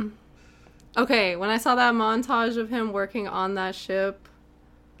 Okay, when I saw that montage of him working on that ship,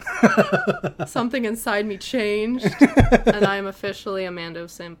 something inside me changed, and I am officially a Mando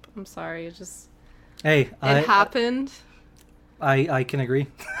simp. I'm sorry, it happened. I can agree.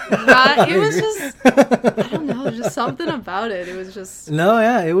 It was just, I don't know, just something about it. It was just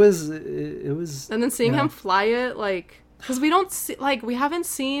it was. And then seeing him fly it, like, because we don't see, like, we haven't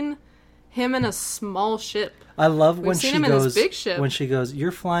seen him in a small ship. I love when she goes, in his big ship. When she goes,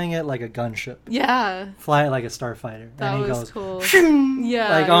 you're flying it like a gunship. Yeah. Fly it like a starfighter. That and he was goes, cool. Shing! Yeah.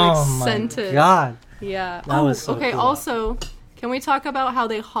 Like, oh my god. Yeah. That was so okay, cool. Also, can we talk about how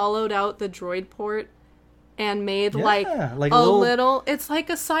they hollowed out the droid port and made like a little, it's like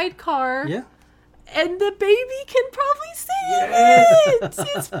a sidecar. Yeah. And the baby can probably see it.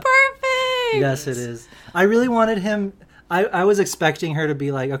 It's perfect. Yes, it is. I really wanted him. I was expecting her to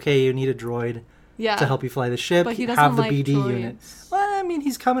be like, okay, you need a droid to help you fly the ship. But he doesn't have the like BD droids. unit. Well, I mean,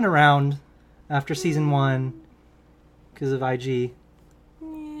 he's coming around after season 1 because of IG.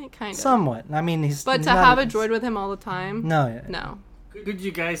 Yeah, kind of. Somewhat. I mean, he's. But to have a droid with him all the time. No. Could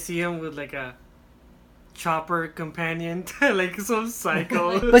you guys see him with like a chopper companion, like some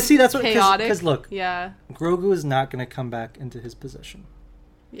psycho? But see, that's what chaotic. Because look, yeah, Grogu is not going to come back into his possession.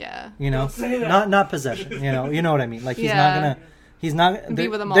 Yeah, you know, not possession. You know what I mean. Like he's not gonna. He's not. Be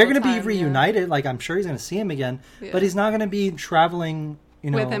with him all they're the going to be time, reunited. Like I'm sure he's going to see him again, but he's not going to be traveling.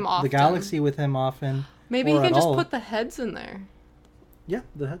 You know, with him often. The galaxy with him often. Maybe he can just put the heads in there. Yeah,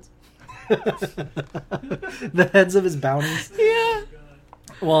 the heads. The heads of his bounties. Yeah.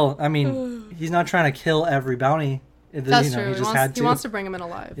 Well, I mean, he's not trying to kill every bounty. That's true. He wants to bring him in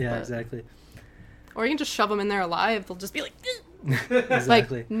alive. Yeah, exactly. Or you can just shove them in there alive. They'll just be like,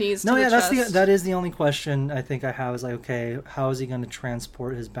 exactly. Like knees to the chest. That is the only question I think I have is like, okay, how is he going to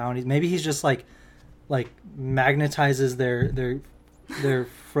transport his bounties? Maybe he's just like magnetizes their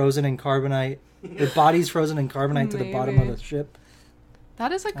frozen in carbonite, their bodies frozen in carbonite to the bottom of the ship.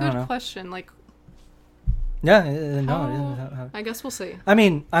 That is a good question. Like, I guess we'll see. I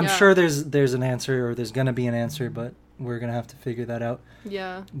mean, I'm sure there's an answer, or there's going to be an answer, but we're going to have to figure that out.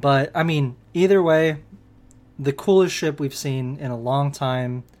 Yeah. But, I mean, either way, the coolest ship we've seen in a long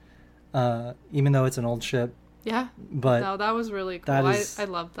time, even though it's an old ship. Yeah. But no, that was really cool. I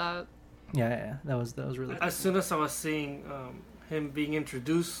loved that. Yeah. That was really cool. As soon as I was seeing him being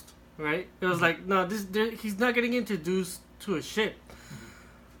introduced, right? It was like, no, he's not getting introduced to a ship.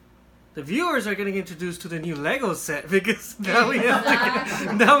 The viewers are getting introduced to the new Lego set because now we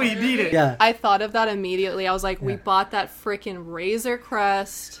need it. Yeah. I thought of that immediately. I was like, we bought that freaking Razor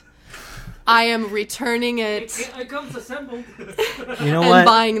Crest. I am returning it. It comes assembled. You know what? And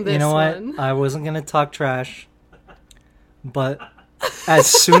buying this one. I wasn't gonna talk trash, but as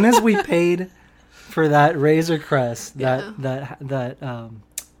soon as we paid for that Razor Crest, what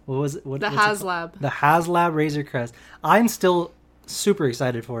was it? The HasLab. The HasLab Razor Crest. I'm still super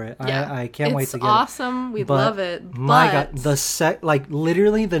excited for it. Yeah. I can't wait to get it. It's awesome. We love it. My God,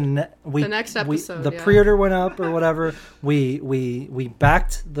 literally the next episode. The pre-order went up or whatever. We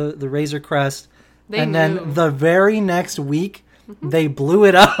backed the Razor Crest, then the very next week they blew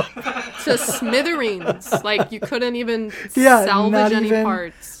it up to smithereens. Like you couldn't even salvage any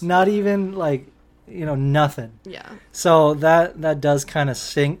parts. Not even nothing. Yeah. So that does kind of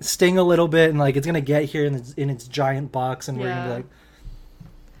sting a little bit, and like it's gonna get here in its giant box, and we're gonna be like,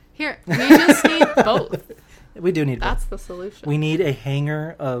 here, we just need both. We do need both. That's the solution. We need a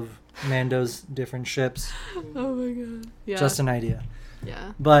hangar of Mando's different ships. Oh my God. Yeah. Just an idea.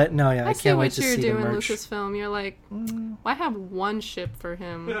 Yeah. But no, I can't wait to see the merch. I see what you're doing, Lucasfilm. You're like, why have one ship for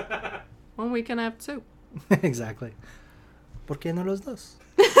him when we can have two? Exactly. ¿Por qué no los dos?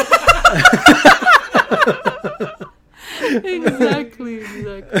 Exactly.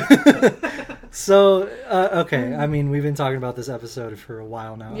 So, okay. I mean, we've been talking about this episode for a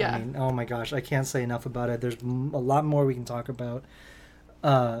while now. Yeah. I mean, oh my gosh, I can't say enough about it. There's a lot more we can talk about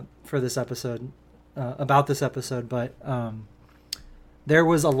for this episode, about this episode, but there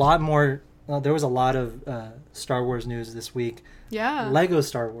was a lot more. There was a lot of Star Wars news this week. Yeah. Lego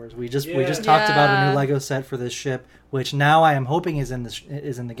Star Wars. We just talked about a new Lego set for this ship, which now I am hoping is in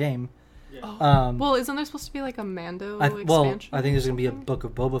the game. Yeah. Well, isn't there supposed to be like a Mando expansion? Well, I think there's going to be a Book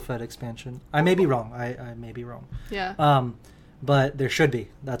of Boba Fett expansion. I may be wrong. I may be wrong. Yeah. But there should be.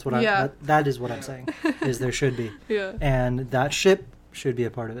 That's what that is what I'm saying. Is there should be. Yeah. And that ship should be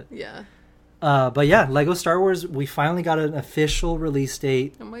a part of it. Yeah. But yeah, Lego Star Wars, we finally got an official release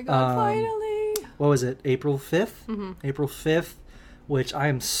date. Oh my god, finally. What was it? April 5th? Mm-hmm. April 5th, which I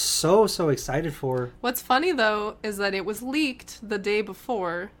am so excited for. What's funny though is that it was leaked the day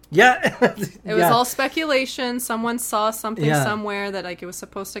before. Yeah. It was all speculation. Someone saw something somewhere that like it was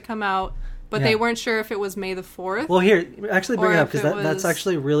supposed to come out. But they weren't sure if it was May the 4th. Well, here, actually bring it up, because that's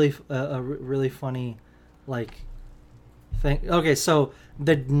actually really a really funny, like, thing. Okay, so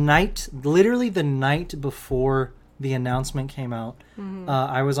literally the night before the announcement came out,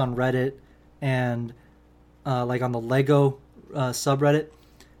 I was on Reddit and, like, on the Lego subreddit,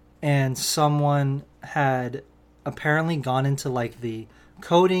 and someone had apparently gone into, like, the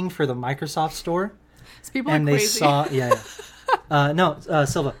coding for the Microsoft store. So people and are crazy. They saw,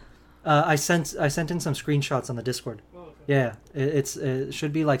 Silva. I sent in some screenshots on the Discord. Oh, okay. Yeah, it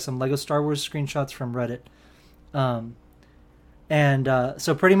should be like some Lego Star Wars screenshots from Reddit.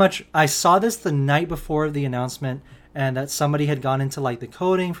 So pretty much I saw this the night before the announcement, and that somebody had gone into like the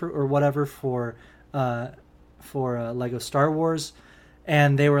coding for Lego Star Wars,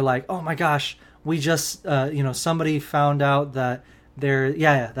 and they were like, "Oh my gosh, we just somebody found out that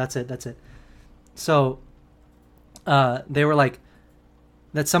that's it." So they were like,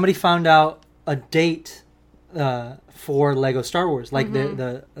 that somebody found out a date for Lego Star Wars, like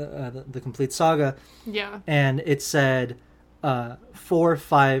the complete saga. Yeah. And it said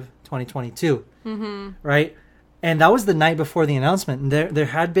 4/5/2022. Mm-hmm. Right? And that was the night before the announcement. And there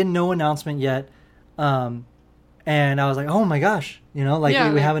had been no announcement yet. And I was like, oh my gosh, we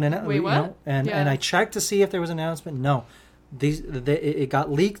haven't announced. Wait, what? And I checked to see if there was an announcement. No. It got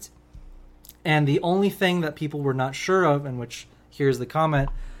leaked. And the only thing that people were not sure of, and which here's the comment.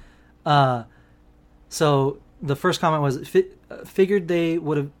 So the first comment was figured they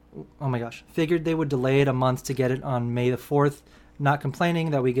would delay it a month to get it on May the 4th. Not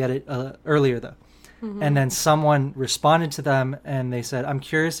complaining that we get it earlier though. Mm-hmm. And then someone responded to them and they said, "I'm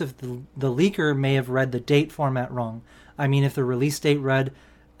curious if the leaker may have read the date format wrong. I mean, if the release date read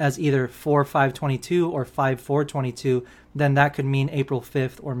as either 4/5/22 or 5/4/22, then that could mean April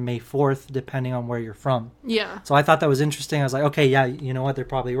 5th or May 4th, depending on where you're from." Yeah. So I thought that was interesting. I was like, okay, yeah, you know what? They're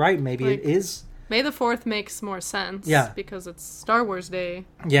probably right. Maybe it is. May the 4th makes more sense. Yeah. Because it's Star Wars Day.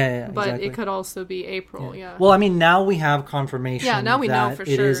 Yeah, but exactly. it could also be April, yeah. Well, I mean, now we have confirmation now we know for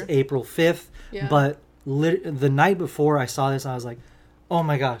it sure. is April 5th. Yeah. But the night before I saw this, I was like, oh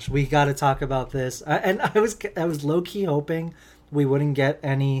my gosh, we got to talk about this. And I was low-key hoping we wouldn't get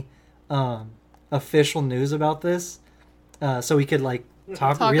any official news about this, so we could like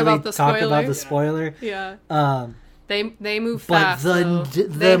talk about the spoiler. Yeah. They move but fast.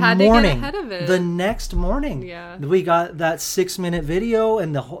 They had morning, to get ahead of it. The next morning, we got that 6-minute video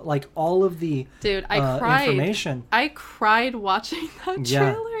and the whole, like all of the I cried. Information. I cried watching that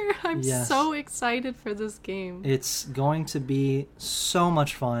trailer. I'm so excited for this game. It's going to be so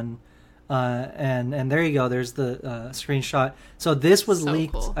much fun. And there you go. There's the screenshot. So this was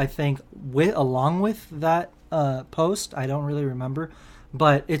leaked, cool. I think, along with that post. I don't really remember,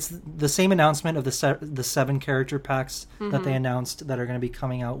 but it's the same announcement of the 7 character packs that they announced that are going to be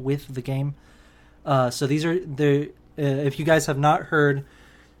coming out with the game. So these are if you guys have not heard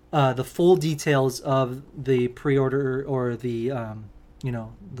the full details of the pre-order or the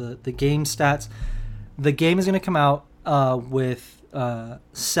the game stats, the game is going to come out with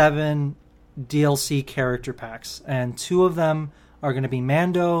 7 DLC character packs, and 2 of them are going to be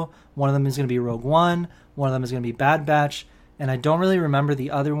Mando, one of them is going to be Rogue One, one of them is going to be Bad Batch, and I don't really remember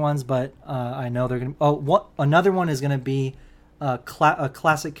the other ones, but I know they're going to... another one is going to be a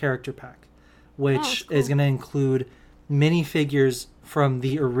classic character pack, which is going to include minifigures from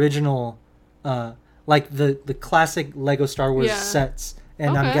the original, like the classic Lego Star Wars sets,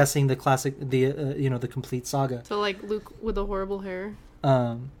 and I'm guessing the classic, the complete saga. So like Luke with the horrible hair.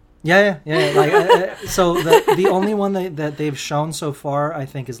 Yeah. Like, so the only one that they've shown so far, I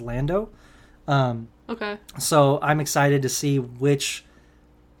think, is Lando. Okay. So I'm excited to see which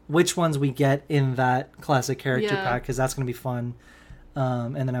ones we get in that classic character pack, because that's going to be fun.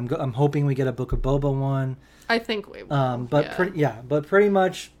 And then I'm hoping we get a Book of Boba one. I think we will. But pretty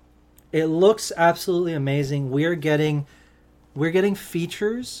much, it looks absolutely amazing. We're getting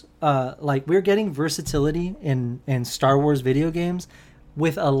features, like we're getting versatility in Star Wars video games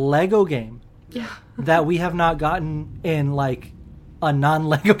with a Lego game that we have not gotten in like a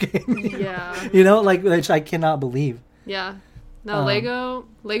non-Lego game. Yeah. Like, which I cannot believe. Yeah. No, Lego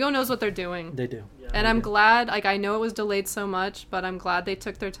knows what they're doing. They do. Yeah, and I'm glad, like, I know it was delayed so much, but I'm glad they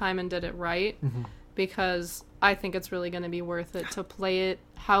took their time and did it right, because I think it's really going to be worth it to play it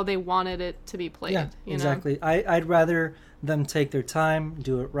how they wanted it to be played. Yeah, exactly. I'd rather them take their time,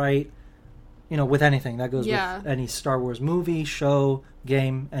 do it right, with anything. That goes with any Star Wars movie, show,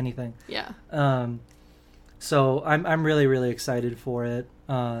 game, anything. Yeah. So I'm really, really excited for it.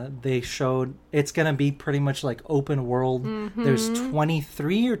 They showed it's going to be pretty much like open world. There's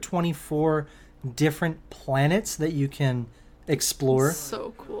 23 or 24 different planets that you can explore.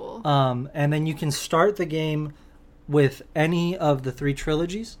 So cool. And then you can start the game with any of the 3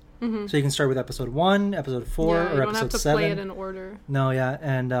 trilogies. So you can start with episode 1, episode 4, or episode 7. You don't have to play it in order. No,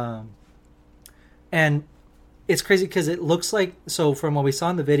 yeah. And it's crazy because it looks like, so from what we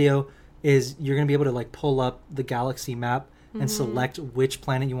saw in the video, is you're going to be able to like pull up the galaxy map and select which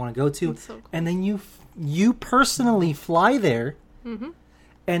planet you want to go to. So cool. And then you personally fly there.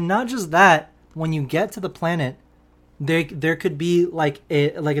 And not just that, when you get to the planet, there could be like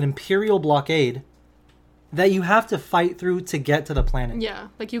an Imperial blockade that you have to fight through to get to the planet. Yeah,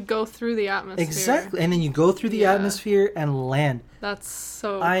 like you go through the atmosphere. Exactly, and then you go through the atmosphere and land. That's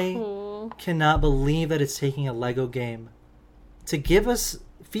so cool. I cannot believe that it's taking a Lego game to give us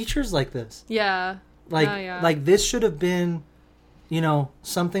features like this. Yeah. Like this should have been,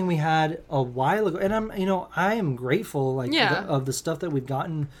 something we had a while ago. And I am grateful of the stuff that we've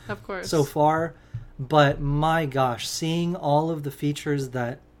gotten of course so far. But my gosh, seeing all of the features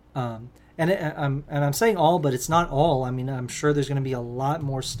that I'm saying all, but it's not all. I mean, I'm sure there's going to be a lot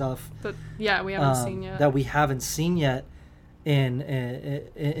more stuff that we haven't seen yet. That we haven't seen yet in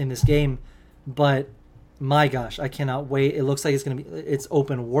this game. But my gosh, I cannot wait. It looks like it's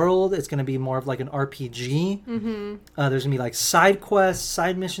open world. It's going to be more of like an RPG. There's going to be like side quests,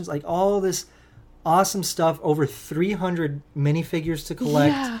 side missions, like all this awesome stuff. Over 300 minifigures to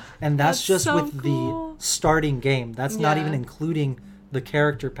collect. Yeah, and that's just so with cool. The starting game. That's not even including the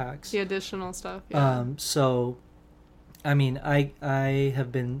character packs. The additional stuff. Yeah. So, I mean, I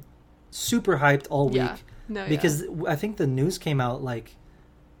have been super hyped all week. Because I think the news came out like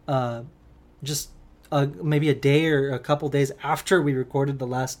just maybe a day or a couple days after we recorded the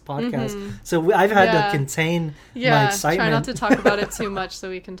last podcast. So I've had to contain my excitement. Try not to talk about it too much so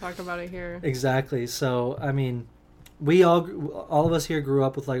we can talk about it here. Exactly. So, I mean, we all of us here grew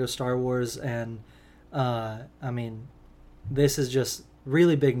up with Lego Star Wars, and I mean, this is just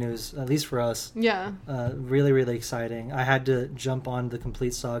really big news, at least for us. Yeah. Really, really exciting. I had to jump on the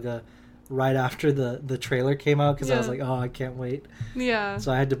complete saga right after the trailer came out because I was like, oh, I can't wait. Yeah.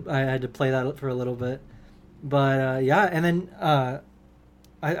 So I had to play that for a little bit, but and then I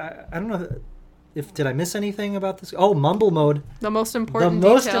don't know if did I miss anything about this? Oh, mumble mode. The most important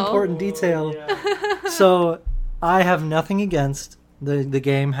detail. Yeah. So I have nothing against the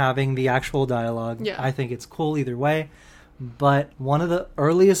game having the actual dialogue. Yeah. I think it's cool either way. But one of the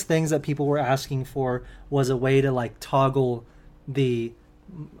earliest things that people were asking for was a way to like toggle the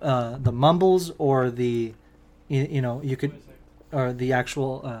mumbles or the you could or the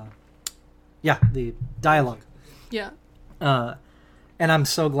actual the dialogue. Yeah. And I'm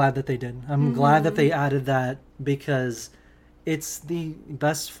so glad that they did. I'm glad that they added that because it's the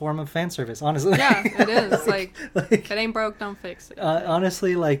best form of fan service, honestly. Yeah, it is. like it ain't broke, don't fix it.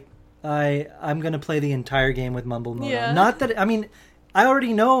 Honestly, like I'm gonna play the entire game with mumble mode. Yeah. Not that I mean, I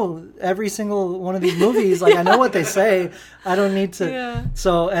already know every single one of these movies. Like I know what they say. I don't need to. Yeah.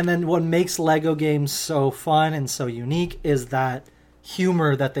 So and then what makes Lego games so fun and so unique is that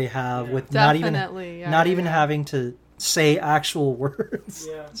humor that they have with Definitely, not even having to say actual words.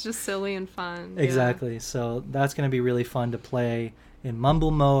 Yeah. It's just silly and fun. Exactly. So that's gonna be really fun to play in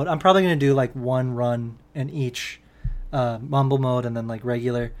mumble mode. I'm probably gonna do like one run in each mumble mode and then like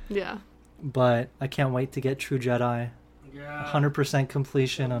regular. Yeah. But I can't wait to get True Jedi. Yeah. 100%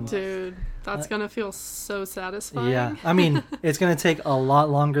 completion on. Dude, that's gonna feel so satisfying. Yeah, I mean, it's gonna take a lot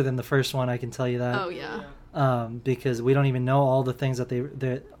longer than the first one. I can tell you that. Oh yeah. Because we don't even know all the things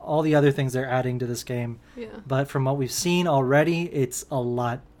that all the other things they're adding to this game. Yeah. But from what we've seen already, it's a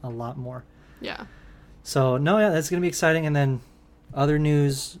lot more. Yeah. So that's gonna be exciting. And then other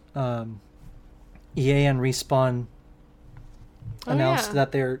news, EA and Respawn announced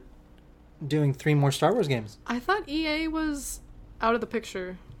that they're doing 3 more Star Wars games. I thought EA was out of the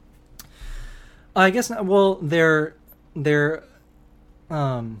picture. I guess not. Well, their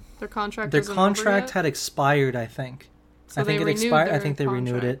contract had expired, I think. So I think it expired. I think they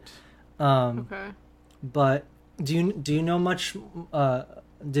renewed it. Okay. But do you know much? What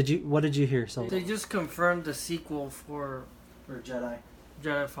did you hear? So they just confirmed the sequel for Jedi.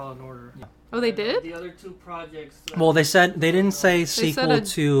 Jedi Fallen Order. Yeah. Oh, they did? The other 2 projects. Well, they didn't say sequel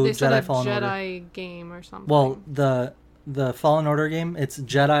to Jedi Fallen Order. Jedi game or something. Well, the Fallen Order game, it's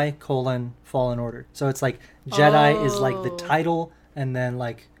Jedi Fallen Order. So it's like Jedi is like the title, and then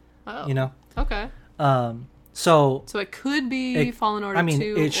like, you know. Okay. So it could be Fallen Order 2. I mean,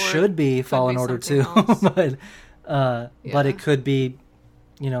 it should be Fallen Order 2, but it could be,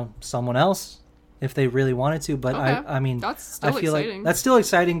 you know, someone else if they really wanted to. But I mean, that's still I feel exciting. like that's still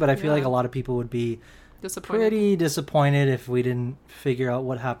exciting, but I feel like a lot of people would be pretty disappointed if we didn't figure out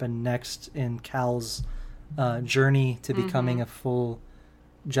what happened next in Cal's journey to becoming a full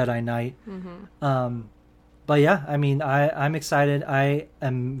Jedi Knight. But yeah, I mean, I'm excited. I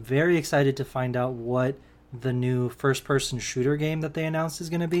am very excited to find out what the new first-person shooter game that they announced is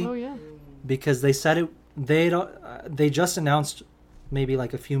going to be. Oh yeah, because they said they just announced maybe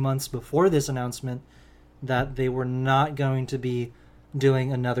like a few months before this announcement that they were not going to be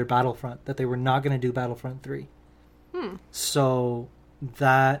doing another Battlefront. That they were not going to do Battlefront 3. So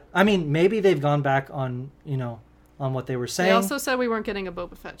that, I mean, maybe they've gone back on, you know, on what they were saying. They also said we weren't getting a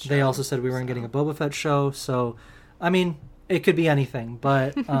Boba Fett show. They also said we weren't getting a Boba Fett show. So, I mean, it could be anything.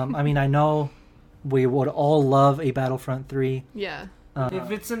 But, I mean, I know we would all love a Battlefront 3. Yeah.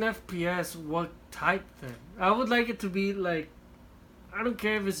 If it's an FPS, what type then? I would like it to be like, I don't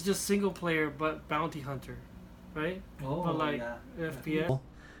care if it's just single player, but bounty hunter, right? But like FPS.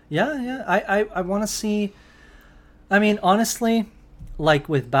 Yeah. I want to see. I mean, honestly, like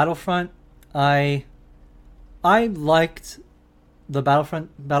with Battlefront, I liked the Battlefront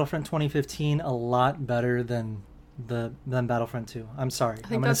 2015 a lot better than Battlefront 2. I'm sorry. I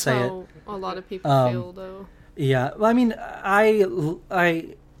think I'm going to say it. A lot of people feel though. Yeah. I mean,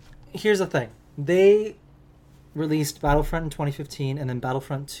 I here's the thing. They released Battlefront in 2015 and then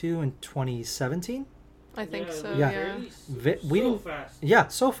Battlefront 2 in 2017. I think so. Yeah. We didn't. Fast. Yeah,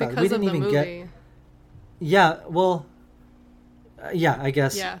 so fast. Because we didn't of the even movie. get. Yeah. Well. Yeah, I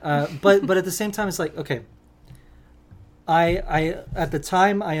guess. Yeah. But at the same time, it's like, okay. I at the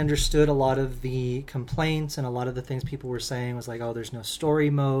time I understood a lot of the complaints and a lot of the things people were saying was like, oh, there's no story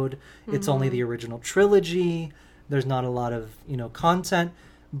mode. It's only the original trilogy. There's not a lot of, you know, content.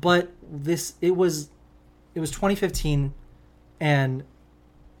 But it was 2015, and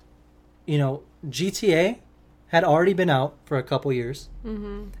you know, GTA had already been out for a couple years,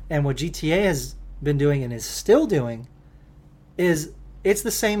 and what GTA has been doing and is still doing is it's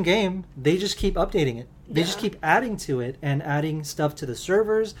the same game. They just keep updating it. They just keep adding to it and adding stuff to the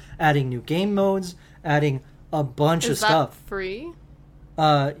servers, adding new game modes, adding a bunch of stuff. Is that free?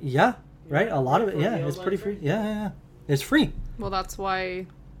 Yeah, right. A lot of it. Yeah, it's pretty free. Yeah. It's free. Well, that's why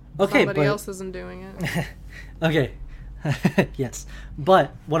Okay, somebody else isn't doing it. Okay. Yes.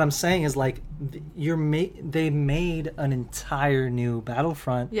 But what I'm saying is, like, they made an entire new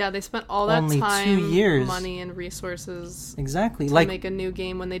Battlefront. Yeah, they spent all that only time, 2 years. money, and resources Exactly. to like make a new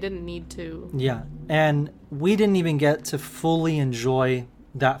game when they didn't need to. Yeah. And we didn't even get to fully enjoy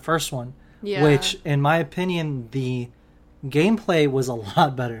that first one. Yeah. Which, in my opinion, the gameplay was a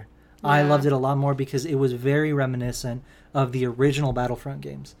lot better. Yeah. I loved it a lot more because it was very reminiscent of the original Battlefront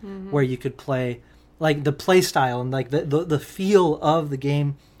games, where you could play, like, the play style and like the feel of the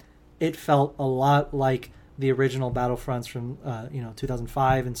game. It felt a lot like the original Battlefronts from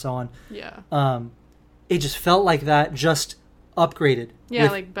 2005 and so on. Yeah. It just felt like that, just upgraded.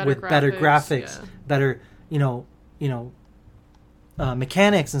 Yeah, like better graphics. Better graphics, better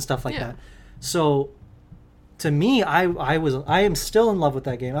mechanics and stuff like that. So, to me, I am still in love with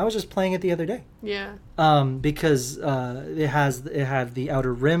that game. I was just playing it the other day. Yeah. Because it had the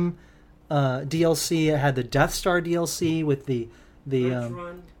Outer Rim DLC. It had the Death Star DLC with the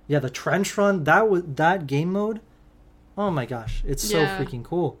Trench Run. That game mode. Oh my gosh, it's so freaking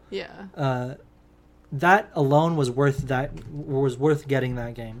cool. Yeah. That alone was worth getting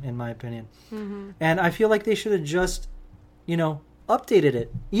that game, in my opinion. And I feel like they should have just, updated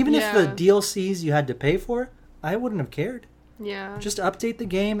it. Even if the DLCs you had to pay for, I wouldn't have cared. Yeah. Just update the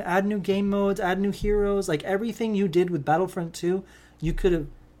game, add new game modes, add new heroes. Like, everything you did with Battlefront 2, you could have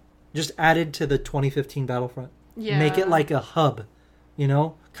just added to the 2015 Battlefront. Yeah. Make it like a hub,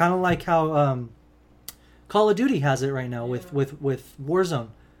 kind of like how Call of Duty has it right now with Warzone.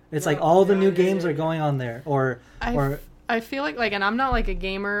 It's like all the new games are going on there. I feel like, and I'm not like a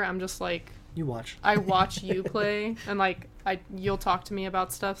gamer. I'm just like, you watch. I watch you play, and like you'll talk to me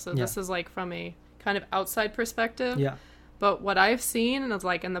about stuff. So this is like from a kind of outside perspective. Yeah. But what I've seen is,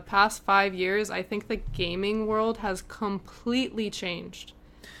 like, in the past 5 years, I think the gaming world has completely changed.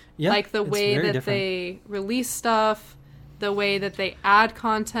 Yeah. Like the way that they release stuff, the way that they add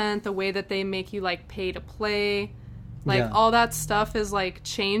content, the way that they make you like pay to play. Like, all that stuff is, like,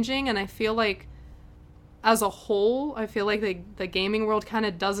 changing, and I feel like, as a whole, I feel like the gaming world kind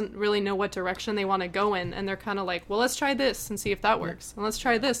of doesn't really know what direction they want to go in, and they're kind of like, well, let's try this and see if that works, and let's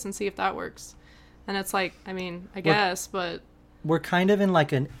try this and see if that works. And it's like, I mean, I guess, but... We're kind of in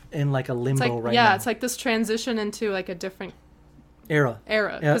like a limbo right now. Yeah, it's like this transition into, like, a different... Era.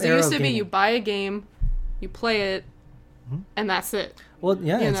 Because it used to be you buy a game, you play it, and that's it. Well,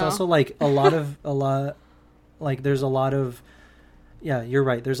 yeah, it's also like there's a lot of, you're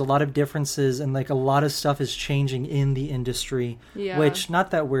right. There's a lot of differences, and like a lot of stuff is changing in the industry, which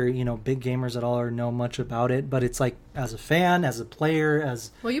not that we're, big gamers at all or know much about it, but it's like as a fan, as a player,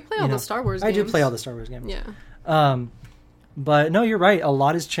 well, you play all the Star Wars games. I do play all the Star Wars games. Yeah. But no, you're right. A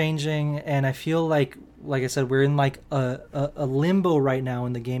lot is changing, and I feel like I said, we're in like a limbo right now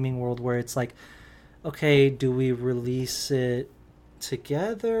in the gaming world where it's like, okay, do we release it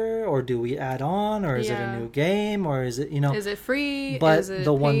together, or do we add on, or is it a new game, or is it, is it free, but is it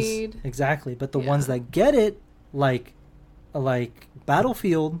the paid? But the ones that get it, like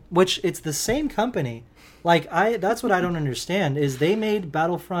Battlefield, which it's the same company, that's what I don't understand, is they made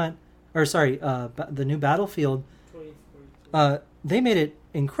the new Battlefield, they made it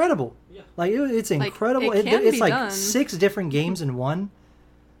incredible. Like, it's incredible. It's like done. 6 different games in one.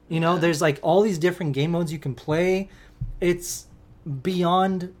 There's like all these different game modes you can play. It's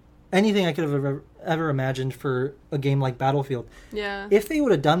beyond anything I could have ever imagined for a game like Battlefield. Yeah. If they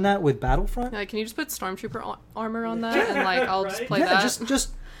would have done that with Battlefront... Can you just put Stormtrooper armor on that? And I'll just play that?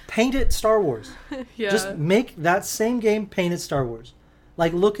 Just paint it Star Wars. Just make that same game painted Star Wars.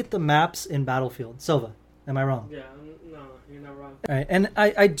 Like, look at the maps in Battlefield. Silva, am I wrong? Yeah, no, you're not wrong. All right, and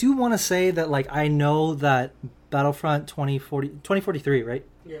I do want to say that, like, I know that Battlefront 2043, right?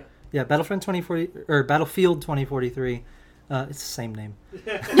 Yeah. Yeah, Battlefront 2040, or Battlefield 2043, it's the same name.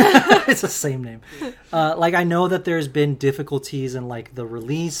 It's the same name. Like, I know that there's been difficulties in, like, the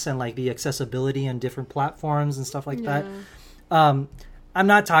release and, like, the accessibility on different platforms and stuff like that. I'm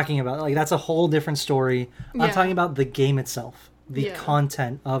not talking about, like, that's a whole different story. I'm talking about the game itself, the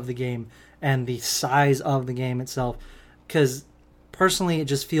content of the game, and the size of the game itself. Because, personally, it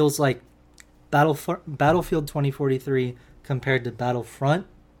just feels like Battlefield 2043 compared to Battlefront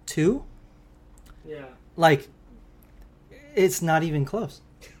 2, like, it's not even close.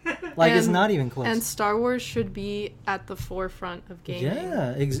 Like, it's not even close. And Star Wars should be at the forefront of gaming.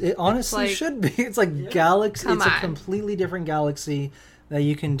 Yeah, it honestly should be. It's like galaxy. It's a completely different galaxy that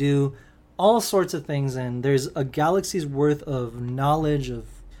you can do all sorts of things in. There's a galaxy's worth of knowledge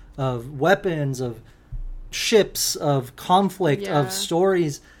of weapons, of ships, of conflict, of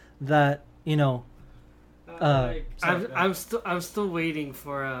stories that I'm still waiting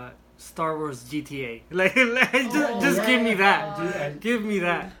for Star Wars GTA. Just give me that. Give me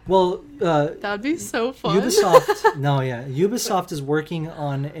that. Well, that'd be so fun. Ubisoft is working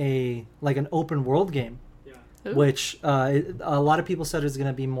on an open world game, which a lot of people said is going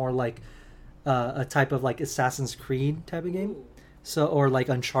to be more like a type of like Assassin's Creed type of game, or like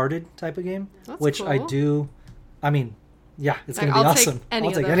Uncharted type of game. That's which cool. I do. I mean, yeah, it's going to be awesome.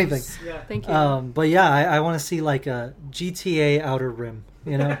 I'll take anything. Yeah. Thank you. But yeah, I want to see like a GTA Outer Rim.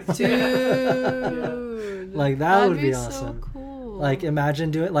 Dude, like that would be awesome. So cool. Like,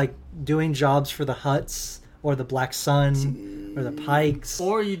 imagine doing jobs for the Hutts or the Black Sun or the Pikes.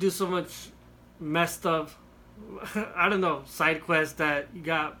 Or you do so much messed up, I don't know, side quests that you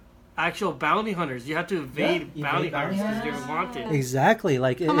got actual bounty hunters. You have to evade bounty hunters because you're wanted. Exactly.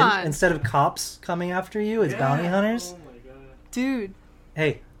 Like, instead of cops coming after you, it's bounty hunters. Oh my god, dude.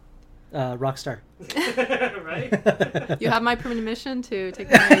 Hey, Rockstar. Right? You have my permission to take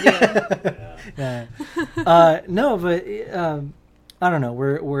my idea. No, but I don't know.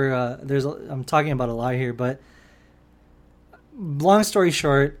 I'm talking about a lot here, but long story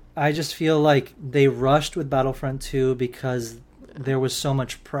short, I just feel like they rushed with Battlefront 2 because there was so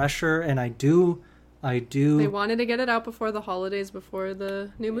much pressure, and I do. They wanted to get it out before the holidays, before the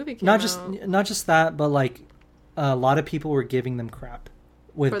new movie came out. Not just that, but like a lot of people were giving them crap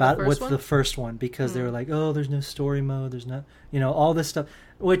with the first one because they were like, oh, there's no story mode, there's not, all this stuff,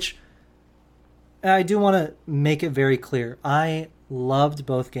 which I do want to make it very clear. I loved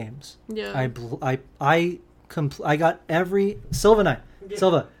both games. Yeah. I got every Silva,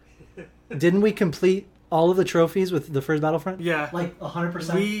 didn't we complete all of the trophies with the first Battlefront? Yeah, like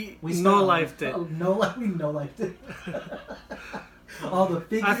 100%. We no-lifed it. We no-lifed it. All the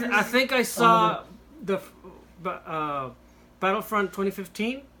figures. I think I saw the Battlefront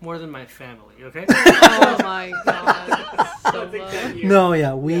 2015 more than my family. Okay. Oh my god.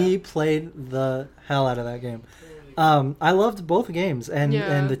 We played the hell out of that game. I loved both games, and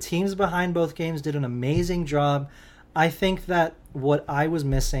the teams behind both games did an amazing job. I think that what I was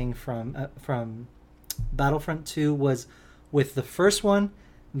missing from Battlefront 2 was with the first one,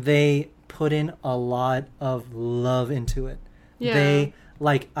 they put in a lot of love into it. Yeah. They,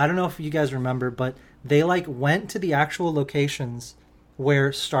 like, I don't know if you guys remember, but they, like, went to the actual locations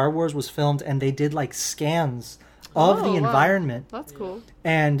where Star Wars was filmed, and they did, like, scans of the environment. That's cool.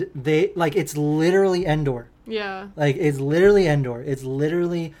 And they, like, it's literally Endor. Yeah. Like, it's literally Endor. It's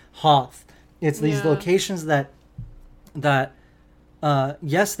literally Hoth. It's these locations that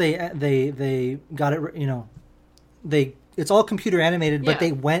yes, they got it, you know, it's all computer animated, but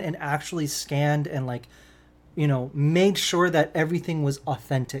they went and actually scanned and, like, you know, made sure that everything was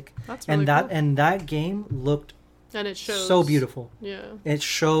authentic. That's really cool. Cool. And that game looked and it shows. So beautiful. Yeah. It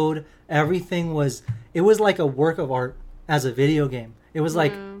showed everything it was like a work of art as a video game. It was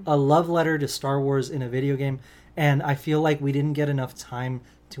like a love letter to Star Wars in a video game, and I feel like we didn't get enough time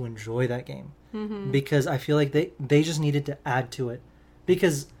to enjoy that game. Mm-hmm. Because I feel like they just needed to add to it.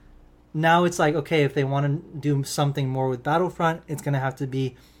 Because now it's like, okay, if they want to do something more with Battlefront, it's going to have to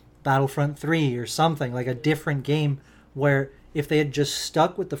be Battlefront 3 or something, like a different game, where if they had just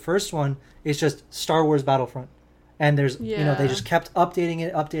stuck with the first one, it's just Star Wars Battlefront. And there's, you know, they just kept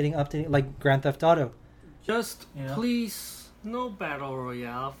updating, like Grand Theft Auto. Just, please, no Battle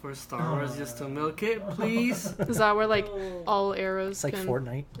Royale for Star Wars just to milk it, please. Is that where, like, all eras it's like can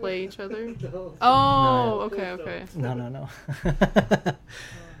Fortnite. Play each other? No. Oh, okay. No.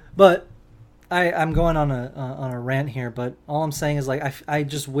 But I'm going on a rant here, but all I'm saying is, like, I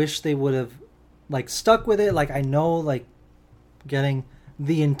just wish they would have, like, stuck with it. Like, I know, like, getting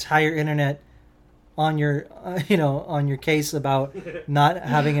the entire internet on your on your case about not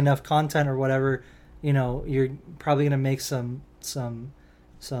having enough content or whatever, you know, you're probably going to make some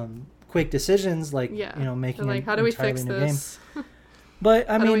quick decisions, like, you know, making like, how do we fix this game. But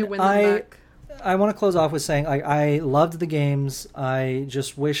I mean, I want to close off with saying, like, I loved the games. I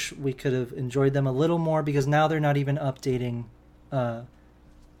just wish we could have enjoyed them a little more, because now they're not even updating.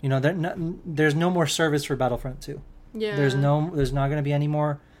 You know, there's no more service for Battlefront 2. Yeah. There's not going to be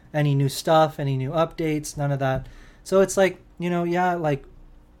any new stuff, any new updates, none of that. So it's like, you know, like,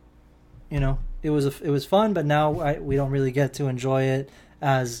 you know, it was fun, but now we don't really get to enjoy it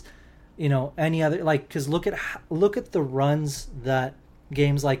as, you know, any other, like, because look at the runs that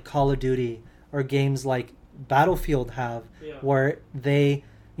games like Call of Duty or games like Battlefield have, where they,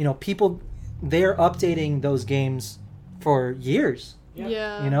 you know, they're updating those games for years.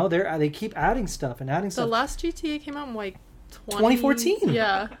 Yeah. You know, they keep adding stuff. The last GTA came out in, like, 2014.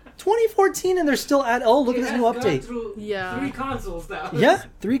 Yeah. 2014, and they're still look at this new update. 3 consoles now. Yeah,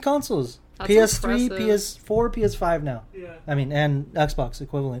 3 consoles. That's PS3, impressive. PS4, PS5 now. Yeah. I mean, and Xbox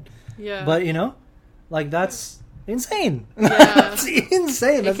equivalent. Yeah. But, you know, like, that's insane. Yeah. That's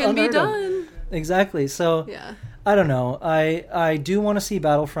insane. That's it can be unheard done. of. Exactly. So, I don't know. I do want to see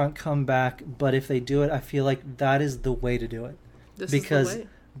Battlefront come back, but if they do it, I feel like that is the way to do it. Because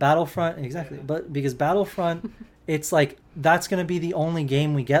Battlefront, exactly. But because Battlefront, it's like, that's going to be the only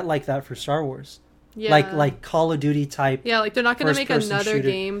game we get like that for Star Wars. Yeah. Like Call of Duty type. Yeah, like, they're not going to make another shooter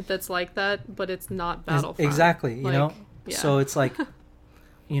game that's like that, but it's not Battlefront. Exactly, you like, know? Yeah. So it's like,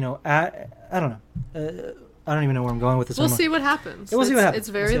 you know, I don't know. I don't even know where I'm going with this. We'll see what happens. We'll see what happens. It's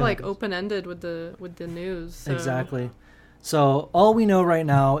very, like, open-ended with the news. So. Exactly. So all we know right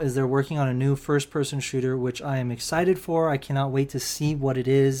now is they're working on a new first-person shooter, which I am excited for. I cannot wait to see what it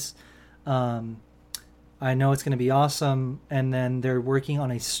is. I know it's going to be awesome. And then they're working on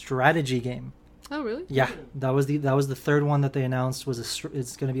a strategy game. Oh, really? Yeah, that was the third one that they announced. It's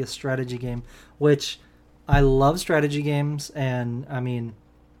going to be a strategy game, which I love strategy games, and I mean,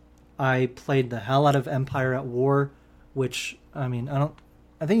 I played the hell out of Empire at War, which, I mean,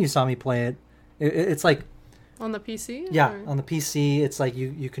 I think you saw me play it. It's like on the PC. Yeah, on the PC, it's like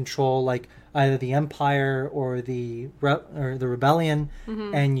you control, like, either the Empire or the Rebellion,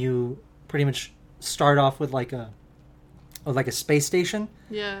 and you pretty much start off with like a space station.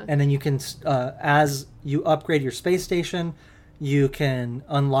 Yeah. And then you can, as you upgrade your space station, you can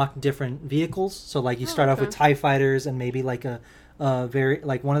unlock different vehicles. So, like, you start off with TIE fighters and maybe like a very,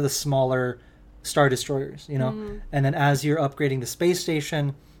 like, one of the smaller Star Destroyers, you know? And then as you're upgrading the space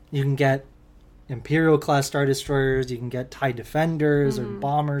station, you can get Imperial class Star Destroyers, you can get TIE Defenders or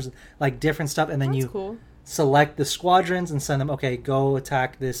bombers, like, different stuff. And then select the squadrons and send them, okay, go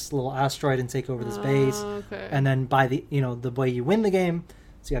attack this little asteroid and take over this base. Okay. And then by the way you win the game,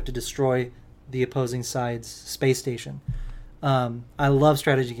 so you have to destroy the opposing side's space station. I love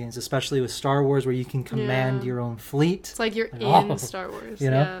strategy games, especially with Star Wars, where you can command your own fleet. It's like you're in Star Wars.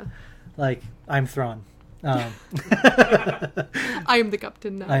 You know? Like, I'm Thrawn. I am the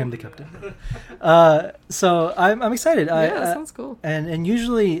captain now. I am the captain. So I'm excited. That sounds cool. And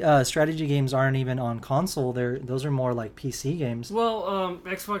usually strategy games aren't even on console. Those are more like PC games. Well,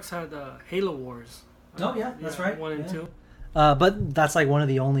 Xbox had Halo Wars. Oh yeah, that's right. 1 and 2. But that's like one of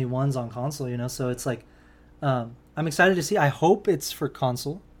the only ones on console, So it's like, I'm excited to see. I hope it's for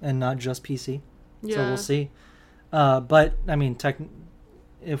console and not just PC. Yeah. So we'll see. But I mean,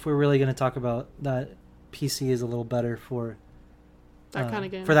 if we're really going to talk about that, PC is a little better for that kind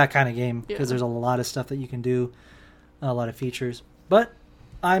of game. For that kind of game, because there's a lot of stuff that you can do, a lot of features. But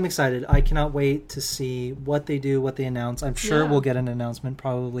I'm excited. I cannot wait to see what they do, what they announce. I'm sure we'll get an announcement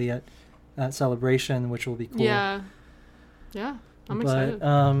probably at Celebration, which will be cool. Yeah, I'm excited.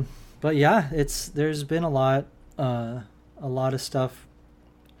 But yeah, there's been a lot of stuff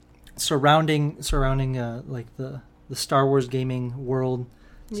surrounding like the Star Wars gaming world.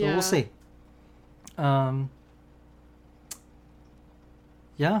 So we'll see.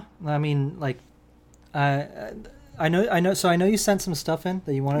 Yeah, I mean, like, I know. So I know you sent some stuff in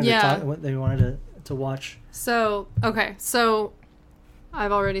that you wanted to watch. So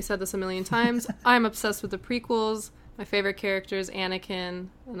I've already said this a million times. I'm obsessed with the prequels. My favorite character is Anakin,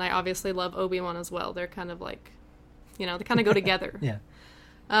 and I obviously love Obi-Wan as well. They're kind of like, they kind of go together. Yeah.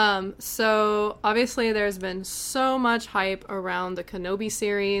 So obviously there's been so much hype around the Kenobi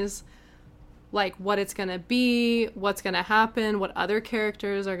series, like what it's going to be, what's going to happen, what other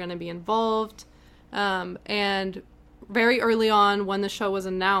characters are going to be involved. And very early on when the show was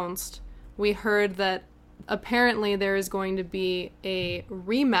announced, we heard that apparently there is going to be a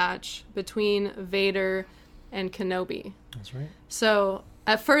rematch between Vader and Kenobi. That's right. So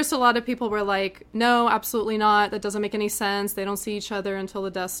at first, a lot of people were like, no, absolutely not. That doesn't make any sense. They don't see each other until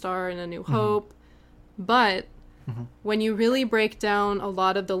the Death Star and A New Hope. But when you really break down a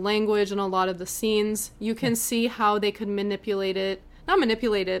lot of the language and a lot of the scenes, you can see how they could manipulate it. Not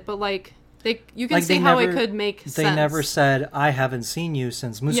manipulate it, but you can see how it could make sense. They never said, I haven't seen you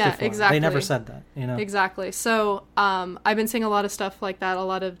since Mustafar. Yeah, exactly. They never said that, Exactly. So I've been seeing a lot of stuff like that, a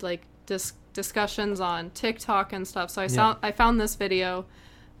lot of like discussions on TikTok and stuff. So I found this video.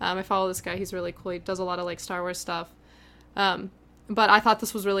 I follow this guy. He's really cool. He does a lot of like Star Wars stuff. But I thought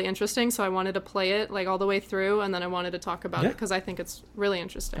this was really interesting, so I wanted to play it like all the way through, and then I wanted to talk about it because I think it's really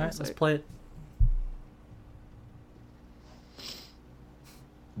interesting. All right, let's play it.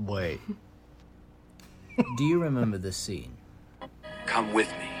 Wait. Do you remember this scene? Come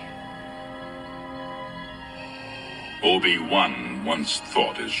with me. Obi-Wan once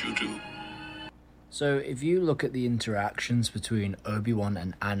thought as you do. So if you look at the interactions between Obi-Wan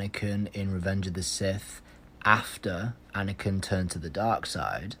and Anakin in Revenge of the Sith after Anakin turned to the dark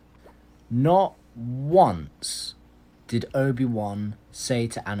side, not once did Obi-Wan say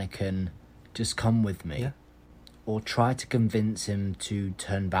to Anakin, just come with me, or try to convince him to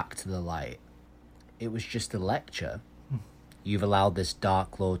turn back to the light. It was just a lecture. You've allowed this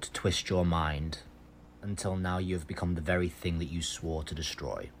Dark Lord to twist your mind until now you have become the very thing that you swore to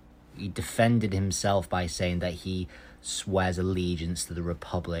destroy. He defended himself by saying that he swears allegiance to the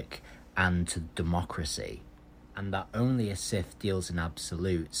Republic and to democracy, and that only a Sith deals in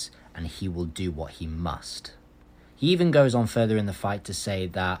absolutes, and he will do what he must. He even goes on further in the fight to say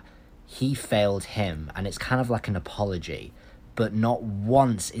that he failed him, and it's kind of like an apology, but not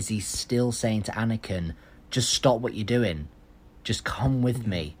once is he still saying to Anakin, just stop what you're doing, just come with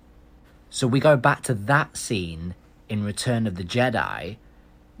me. So we go back to that scene in Return of the Jedi,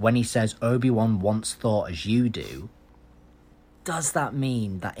 when he says Obi-Wan once thought as you do. Does that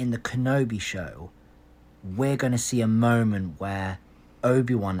mean that in the Kenobi show, we're going to see a moment where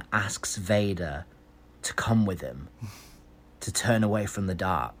Obi-Wan asks Vader to come with him, to turn away from the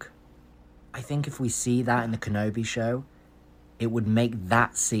dark? I think if we see that in the Kenobi show, it would make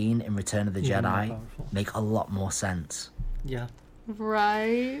that scene in Return of the Jedi make a lot more sense. Yeah.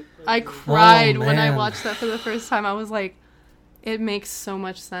 Right? I cried when I watched that for the first time. I was like, it makes so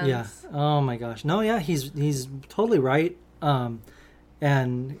much sense. Yeah. Oh my gosh. No, yeah, he's totally right.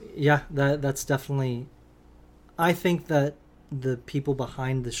 And yeah, that's definitely, I think that the people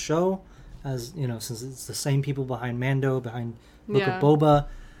behind the show, as you know, since it's the same people behind Mando, behind Book of Boba,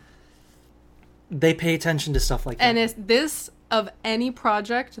 they pay attention to stuff like that. And this of any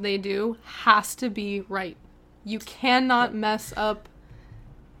project they do has to be right. You cannot mess up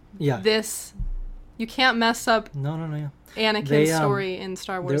this. You can't mess up Anakin's story in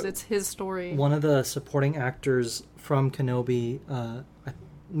Star Wars. It's his story. One of the supporting actors from Kenobi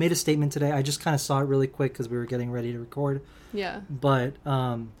made a statement today. I just kind of saw it really quick because we were getting ready to record. Yeah. But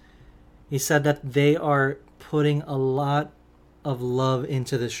he said that they are putting a lot of love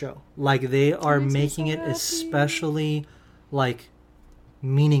into the show. Like, they are making it especially, like,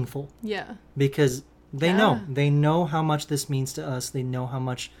 meaningful. Yeah. Because they know how much this means to us. They know how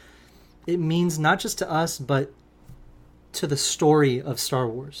much it means not just to us, but to the story of Star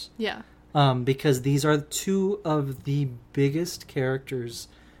Wars. Yeah. Because these are two of the biggest characters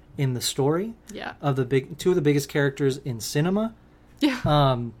in the story. Yeah. Two of the biggest characters in cinema.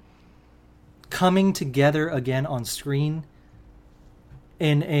 Yeah. Coming together again on screen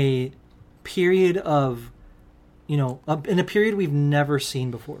in a period of, in a period we've never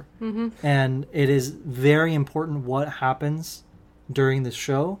seen before. Mm-hmm. And it is very important what happens during the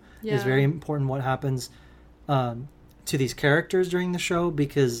show. Yeah. It's very important what happens to these characters during the show,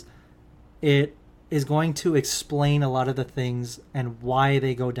 because it is going to explain a lot of the things and why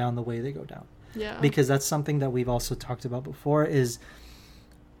they go down the way they go down. Yeah. Because that's something that we've also talked about before, is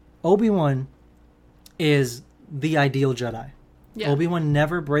Obi-Wan is the ideal Jedi. Yeah. Obi-Wan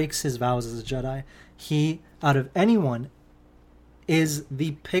never breaks his vows as a Jedi. He, out of anyone, is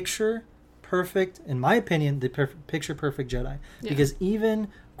the picture perfect, in my opinion, the picture perfect Jedi. Yeah. Because even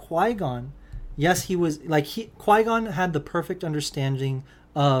Qui-Gon, yes, he was like Qui-Gon had the perfect understanding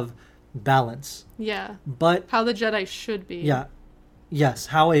of balance. Yeah. But how the Jedi should be. Yeah. Yes,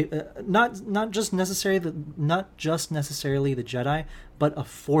 how not just necessarily the Jedi, but a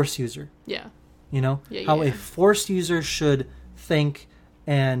Force user. Yeah. How a Force user should think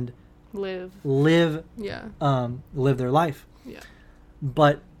and live. Yeah. Live their life. Yeah.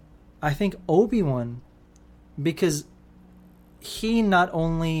 But I think Obi-Wan, because he not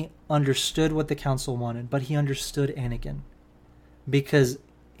only understood what the Council wanted, but he understood Anakin, because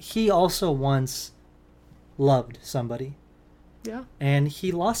he also once loved somebody. Yeah. And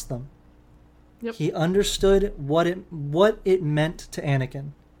he lost them. Yep. He understood what it meant to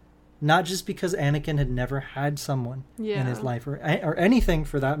Anakin. Not just because Anakin had never had someone in his life or anything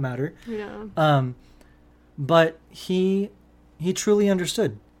for that matter. Yeah. But he truly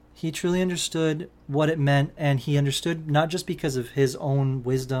understood. He truly understood what it meant, and he understood not just because of his own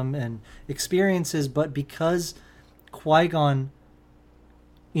wisdom and experiences, but because Qui-Gon,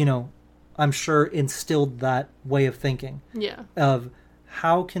 I'm sure instilled that way of thinking. Yeah. Of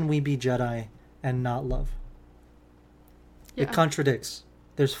how can we be Jedi and not love? Yeah. It contradicts.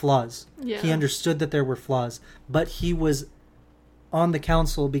 There's flaws. Yeah. He understood that there were flaws, but he was on the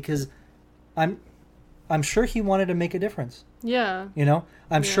council because I'm sure he wanted to make a difference. Yeah.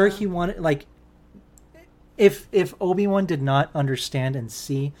 I'm sure he wanted, like, if Obi-Wan did not understand and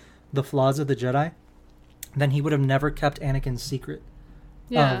see the flaws of the Jedi, then he would have never kept Anakin's secret.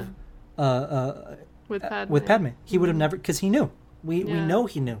 Yeah. With Padme. He would have never, because he knew. We know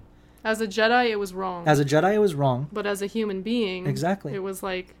he knew. As a Jedi, it was wrong. But as a human being, exactly, it was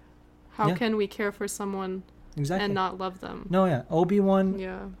like, how can we care for someone and not love them? No, yeah.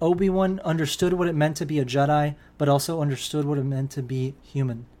 Obi-Wan understood what it meant to be a Jedi, but also understood what it meant to be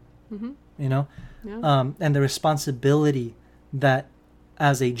human. Mm-hmm. Yeah. And the responsibility that,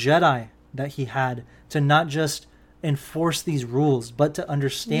 as a Jedi, that he had to not just enforce these rules, but to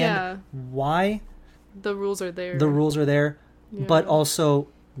understand why the rules are there. Yeah. But also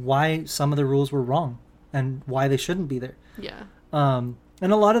why some of the rules were wrong and why they shouldn't be there. Yeah. And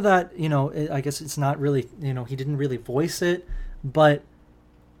a lot of that, I guess it's not really, he didn't really voice it, but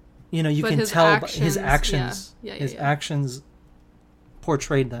you can tell by his actions. His actions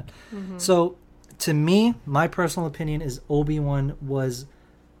portrayed that. Mm-hmm. So to me, my personal opinion is Obi-Wan was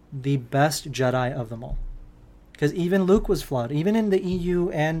the best Jedi of them all. Because even Luke was flawed. Even in the EU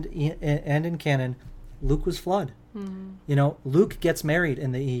and in canon, Luke was flawed. Mm-hmm. Luke gets married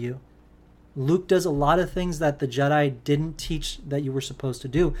in the EU. Luke does a lot of things that the Jedi didn't teach that you were supposed to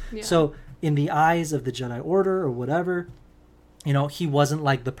do. Yeah. So in the eyes of the Jedi Order or whatever, he wasn't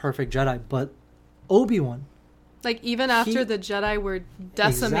like the perfect Jedi. But Obi-Wan, like, even after the Jedi were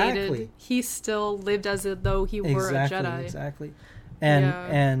decimated, he still lived as though he were a Jedi. Exactly.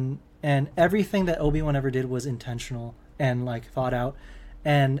 And everything that Obi-Wan ever did was intentional and, like, thought out.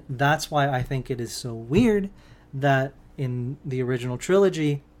 And that's why I think it is so weird that in the original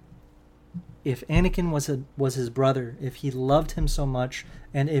trilogy, if Anakin was his brother, if he loved him so much,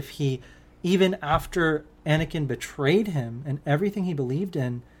 and if he, even after Anakin betrayed him and everything he believed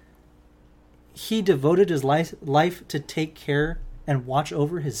in, he devoted his life to take care and watch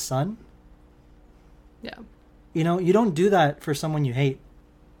over his son. Yeah. You don't do that for someone you hate.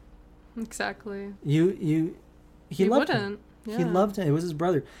 Exactly. He loved him. Yeah. He loved him. It was his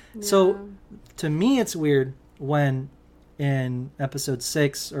brother. Yeah. So to me, it's weird when in episode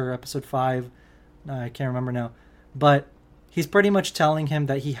 6 or episode 5, I can't remember now, but he's pretty much telling him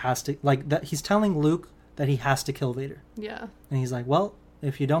that he has to, like, that he's telling Luke that he has to kill Vader. Yeah. And he's like, well,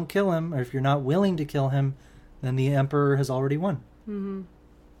 if you don't kill him, or if you're not willing to kill him, then the Emperor has already won. Mm-hmm.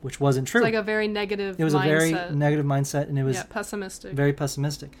 Which wasn't true. It's like a very negative mindset. It was a very negative mindset, and it was pessimistic. Very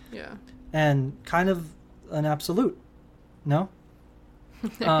pessimistic. Yeah. And kind of an absolute. No?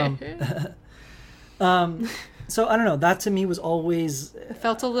 So I don't know. That to me was always... It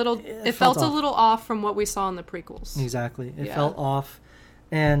felt a little off from what we saw in the prequels. Exactly. It felt off.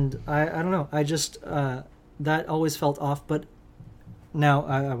 And I don't know. I just... that always felt off. But now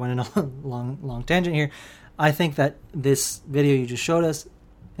I went in a long tangent here. I think that this video you just showed us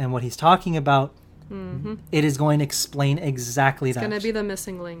and what he's talking about, it is going to explain exactly that. It's going to be the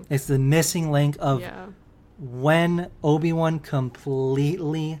missing link. It's the missing link of when Obi-Wan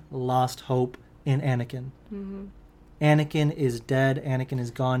completely lost hope in Anakin. Mm-hmm. Anakin is dead. Anakin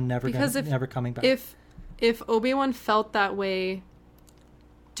is gone. Never coming back. If Obi-Wan felt that way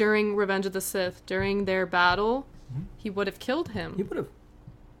during Revenge of the Sith, during their battle, he would have killed him. He would have.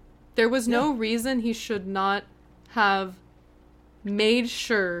 There was no reason he should not have made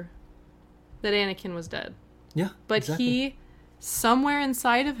sure that Anakin was dead. Yeah, but exactly. He, somewhere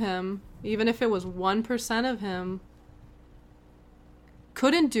inside of him, even if it was 1% of him,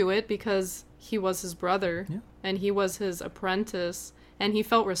 couldn't do it because he was his brother and he was his apprentice and he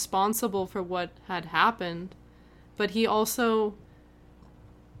felt responsible for what had happened. But he also,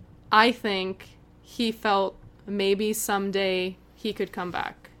 I think, he felt maybe someday he could come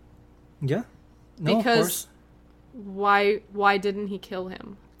back. Yeah. No, because why didn't he kill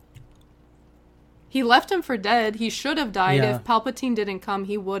him? He left him for dead. He should have died. If Palpatine didn't come,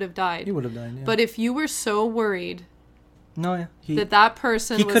 he would have died. He would have died, yeah. But if you were so worried that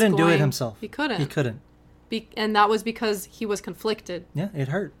person he couldn't do it himself. He couldn't. He couldn't. And that was because he was conflicted. Yeah, it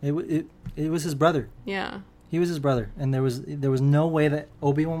hurt. It was his brother. Yeah. He was his brother, and there was no way that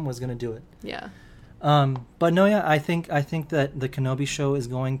Obi-Wan was going to do it. Yeah. But no, yeah, I think that the Kenobi show is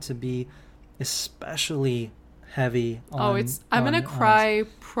going to be especially heavy on... I'm going to cry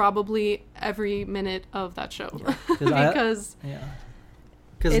probably every minute of that show. Yeah, because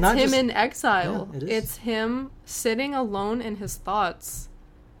it's him in exile. Yeah, it's him sitting alone in his thoughts,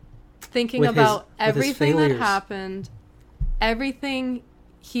 thinking about everything that happened, everything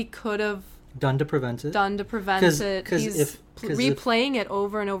he could have done to prevent it. He's replaying it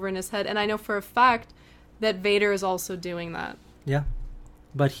over and over in his head. And I know for a fact that Vader is also doing that. Yeah.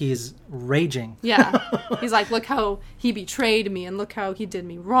 But he's raging. Yeah. He's like, look how he betrayed me and look how he did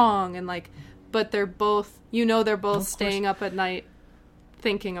me wrong. And like, but they're both staying up at night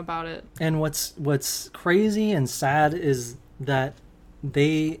thinking about it. And what's crazy and sad is that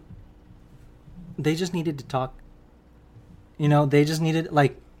they just needed to talk. You know, they just needed,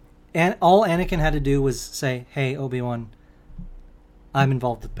 like, and all Anakin had to do was say, hey, Obi-Wan, I'm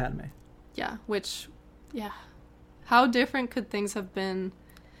involved with Padme. Yeah, how different could things have been?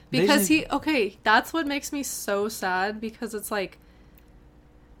 Because that's what makes me so sad, because it's like,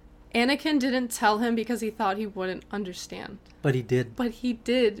 Anakin didn't tell him because he thought he wouldn't understand. But he did. But he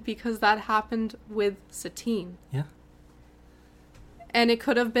did, because that happened with Satine. Yeah. And it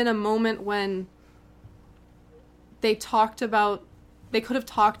could have been a moment when they could have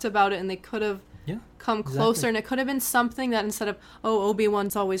talked about it, and they could have come closer, and it could have been something that instead of,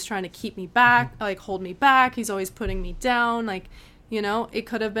 Obi-Wan's always trying to keep me back, like hold me back, he's always putting me down, like, you know, it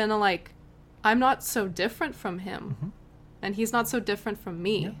could have been I'm not so different from him, and he's not so different from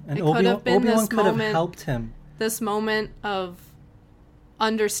me. Yeah. And Obi-Wan could have helped him. This moment of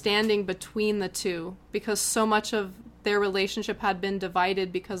understanding between the two, because so much of their relationship had been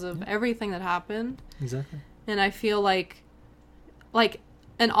divided because of everything that happened. Exactly. And I feel like,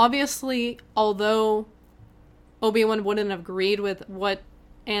 and obviously, although Obi-Wan wouldn't have agreed with what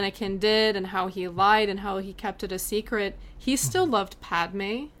Anakin did and how he lied and how he kept it a secret, he still loved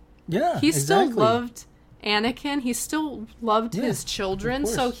Padme. Yeah, he still loved Anakin. He still loved his children.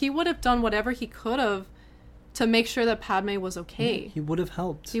 So he would have done whatever he could have to make sure that Padme was okay. Yeah, he would have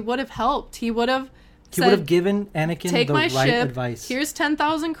helped. He would have helped. He would have given Anakin the right advice. Here's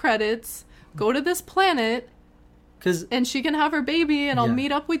 10,000 credits. Go to this planet. And she can have her baby, and I'll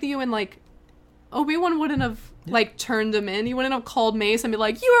meet up with you. And like, Obi-Wan wouldn't have turned him in. He wouldn't have called Mace and be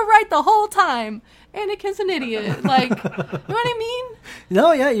like, "You were right the whole time. Anakin's an idiot." Like, you know what I mean?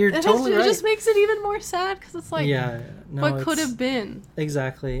 No, yeah, you're totally right. It just makes it even more sad, because it's like, what could have been?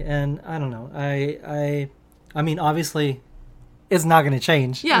 Exactly, and I don't know. I mean, obviously, it's not going to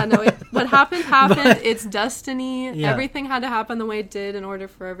change. Yeah, no. What happened. It's destiny. Yeah. Everything had to happen the way it did in order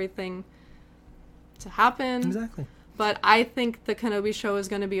for everything to happen. Exactly. But I think the Kenobi show is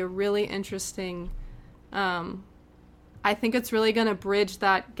going to be a really interesting, I think it's really going to bridge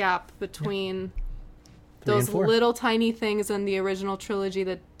that gap between those little tiny things in the original trilogy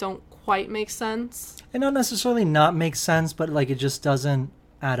that don't quite make sense. And not necessarily not make sense, but like it just doesn't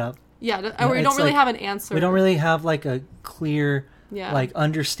add up. Yeah, or we don't really have an answer. We don't really have like a clear like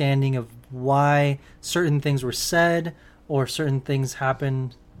understanding of why certain things were said or certain things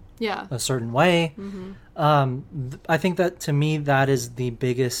happened a certain way. I think that to me that is the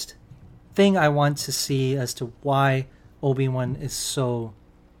biggest thing I want to see as to why Obi-Wan is so,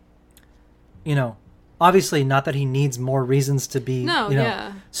 obviously not that he needs more reasons to be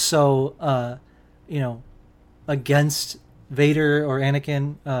so against Vader or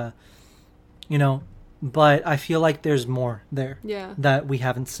Anakin, but I feel like there's more there that we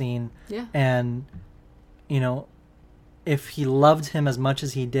haven't seen. Yeah. And, if he loved him as much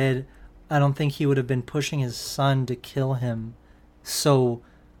as he did, I don't think he would have been pushing his son to kill him so,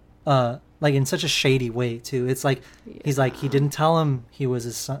 like in such a shady way too. It's like, he's like, he didn't tell him he was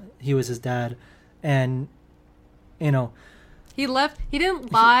his son, he was his dad. And, he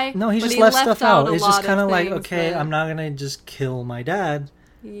didn't lie. No, he just left stuff out. It's just kind of like, okay, I'm not going to just kill my dad.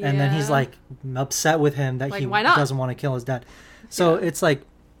 Yeah. And then he's like upset with him that he doesn't want to kill his dad. So it's like,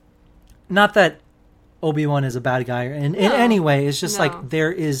 not that Obi-Wan is a bad guy in any way. It's just like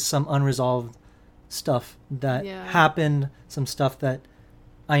there is some unresolved stuff that happened, some stuff that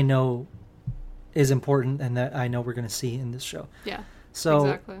I know is important and that I know we're going to see in this show. Yeah. So,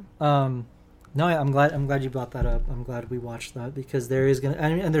 exactly. No, I'm glad you brought that up. I'm glad we watched that because there is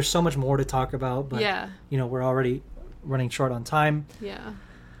and there's so much more to talk about, but we're already running short on time. Yeah.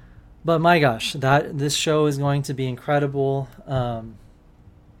 But my gosh, this show is going to be incredible.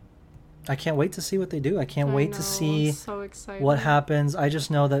 I can't wait to see what they do. I can't wait to see what happens. I just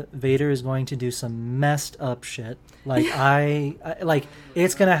know that Vader is going to do some messed up shit. Like I like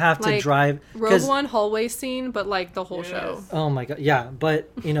it's gonna have to drive Rogue One hallway scene, but like the whole show. Oh my god, yeah.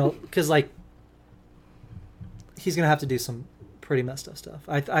 But because like he's gonna have to do some pretty messed up stuff.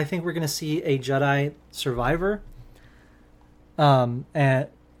 I think we're gonna see a Jedi survivor. And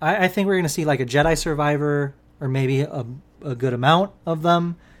I think we're gonna see like a Jedi survivor, or maybe a good amount of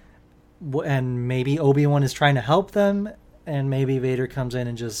them. And maybe Obi-Wan is trying to help them, and maybe Vader comes in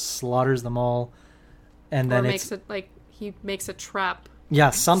and just slaughters them all, and then he makes a trap.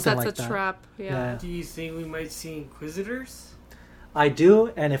 Yeah, something like that. Sets a trap. Yeah. Do you think we might see Inquisitors? I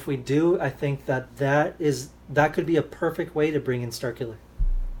do, and if we do, I think that could be a perfect way to bring in Starkiller.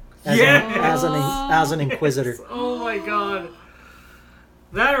 As an Inquisitor. Oh my god.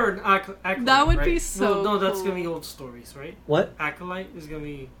 That or an Acolyte, that would right? be so No, that's cool. going to be old stories, right? What? Acolyte is going to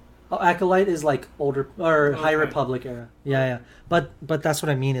be... Oh, Acolyte is like older or High Republic era. Yeah. But that's what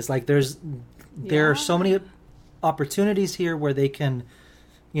I mean is like there are so many opportunities here where they can,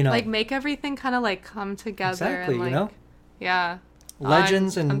 like make everything kind of like come together. Exactly, and yeah.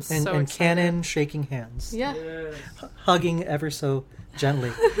 Legends and canon shaking hands. Yeah. Yes. Hugging ever so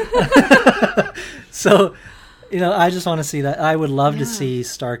gently. So, I just want to see that. I would love to see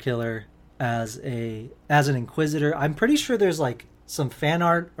Starkiller as an Inquisitor. I'm pretty sure there's like some fan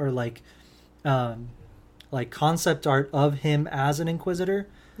art or like concept art of him as an Inquisitor.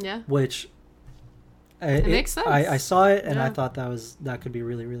 Yeah. Which it makes sense. I saw it and I thought that could be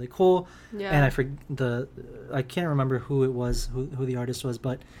really, really cool. Yeah. And I can't remember who it was, who the artist was,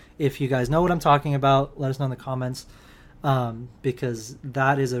 but if you guys know what I'm talking about, let us know in the comments. Because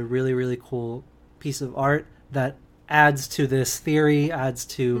that is a really, really cool piece of art that adds to this theory, adds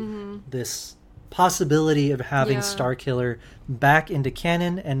to this possibility of having Starkiller back into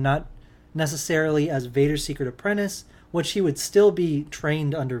canon and not necessarily as Vader's secret apprentice, which he would still be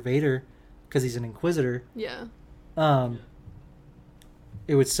trained under Vader because he's an Inquisitor. Yeah.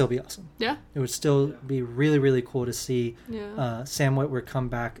 It would still be awesome. Yeah. It would still be really, really cool to see Yeah. Sam Witwer come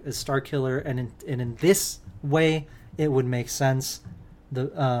back as Starkiller, and in this way, it would make sense.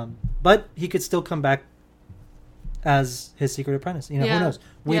 But he could still come back as his secret apprentice. Who knows?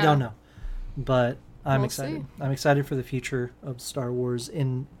 We don't know. But I'm excited. See. I'm excited for the future of Star Wars,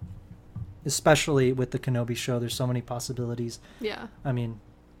 especially with the Kenobi show. There's so many possibilities. Yeah. I mean,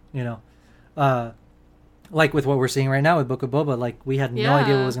 like with what we're seeing right now with Book of Boba, like we had no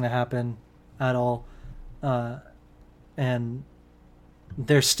idea what was going to happen at all. And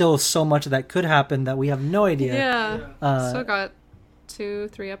there's still so much that could happen that we have no idea. Yeah. Still got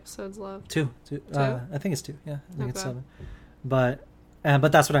 2-3 episodes left. Two. I think it's 2. Yeah. I think it's 7. But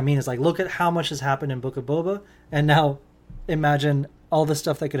that's what I mean is like, look at how much has happened in Book of Boba, and now imagine all the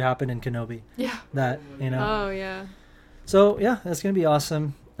stuff that could happen in Kenobi. Yeah. That, Oh, yeah. So, yeah, that's going to be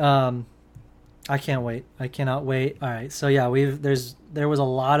awesome. I can't wait. I cannot wait. All right. So, yeah, there was a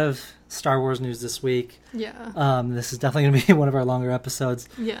lot of Star Wars news this week. Yeah. This is definitely going to be one of our longer episodes.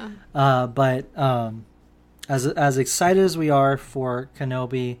 Yeah. But as excited as we are for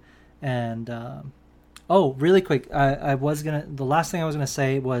Kenobi, and really quick, the last thing I was gonna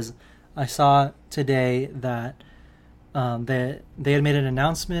say was I saw today that they had made an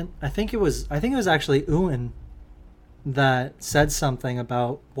announcement. I think it was actually Ewan that said something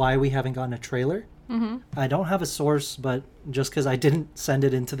about why we haven't gotten a trailer. Mm-hmm. I don't have a source, but just because I didn't send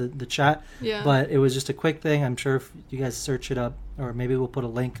it into the chat. Yeah. But it was just a quick thing. I'm sure if you guys search it up, or maybe we'll put a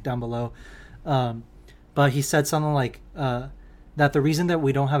link down below. But he said something like that the reason that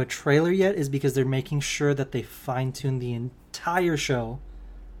we don't have a trailer yet is because they're making sure that they fine-tune the entire show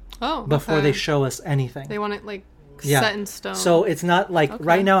before they show us anything. They want it set in stone. So it's not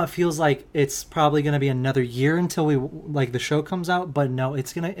right now it feels like it's probably going to be another year until the show comes out, but no,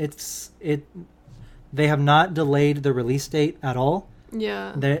 they have not delayed the release date at all.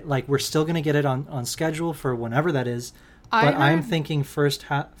 Yeah. We're still going to get it on schedule for whenever that is. But I'm thinking first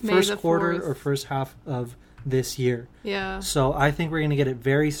quarter 4th. Or first half of this year. Yeah. So I think we're going to get it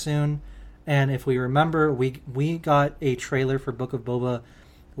very soon. And if we remember, we got a trailer for Book of Boba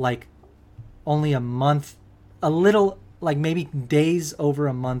only a month, a little, maybe days over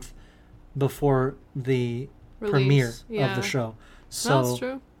a month before the premiere of the show. So that's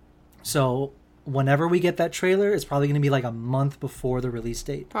true. So whenever we get that trailer, it's probably going to be a month before the release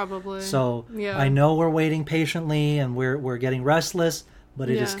date. Probably. So I know we're waiting patiently and we're getting restless, but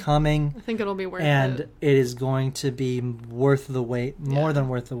it is coming. I think it'll be worth it. And it is going to be worth the wait, more than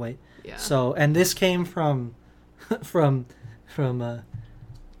worth the wait. Yeah. So, and this came from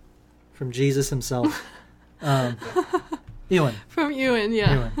Jesus himself. Ewan. From Ewan,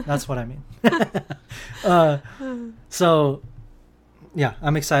 yeah. Ewan, that's what I mean. So, yeah,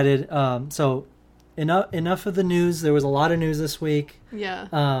 I'm excited. So, enough of the news. There was a lot of news this week. Yeah.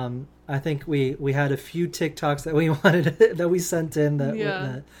 I think we had a few TikToks that we wanted that we sent in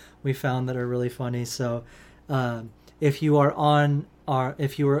that we found that are really funny. So, if you are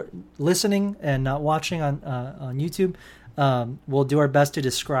if you were listening and not watching on YouTube, we'll do our best to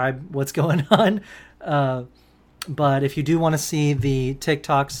describe what's going on. But if you do want to see the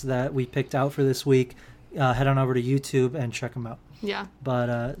TikToks that we picked out for this week, head on over to YouTube and check them out. Yeah.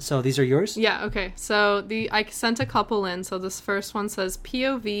 But so these are yours? Yeah, okay. So I sent a couple in. So this first one says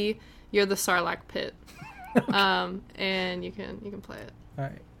POV, you're the Sarlacc pit. Okay. And you can play it. All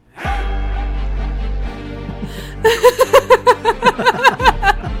right.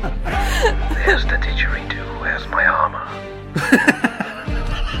 There's the didgeridoo, where's my armor?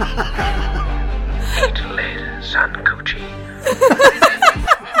 Eat later, son Coochie.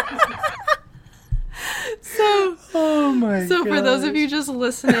 So for those of you just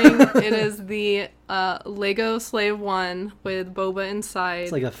listening, it is the Lego Slave 1 with Boba inside.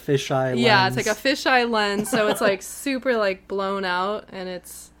 It's like a fisheye lens. Yeah, it's like a fisheye lens, so it's super blown out, and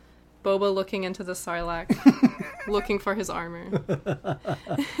it's Boba looking into the Sarlacc, looking for his armor.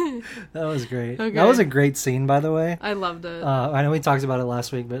 That was great. Okay. That was a great scene, by the way. I loved it. I know we talked about it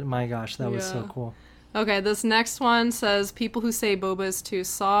last week, but my gosh, that was so cool. Okay, this next one says, people who say Boba is too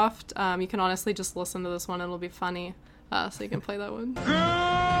soft. You can honestly just listen to this one. It'll be funny. So you can play that one.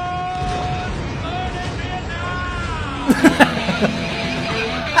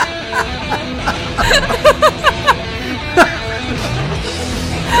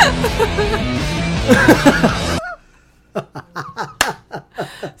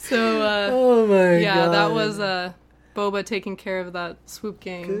 Oh my God. That was Boba taking care of that swoop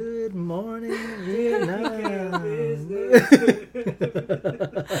gang. Good morning, Vietnam.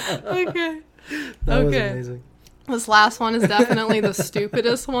 Okay. That was amazing. This last one is definitely the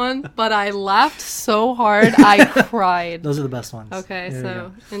stupidest one, but I laughed so hard I cried. Those are the best ones. Okay,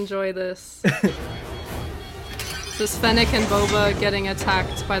 so enjoy this. This Fennec and Boba getting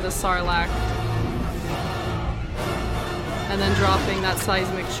attacked by the Sarlacc. And then dropping that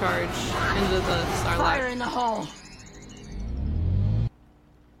seismic charge into the Sarlacc. Fire in the hole!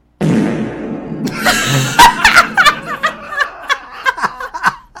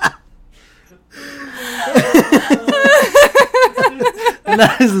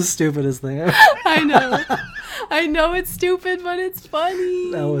 That is the stupidest thing ever. I know it's stupid, but it's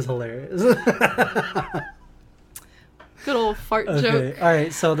funny. That was hilarious. Good old fart joke. All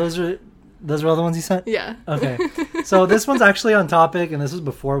right, so those are all the ones you sent? Yeah. Okay. So this one's actually on topic, and this was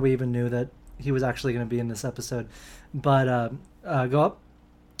before we even knew that he was actually going to be in this episode. But go up.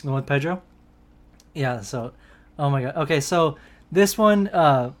 The one with Pedro? Yeah, so, oh my God. Okay, so this one,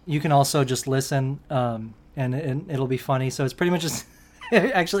 you can also just listen, and it'll be funny. So it's pretty much just,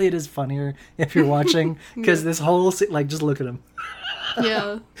 actually it is funnier if you're watching, because this whole, just look at him.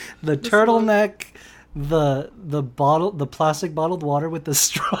 Yeah. The turtleneck, the plastic bottled water with the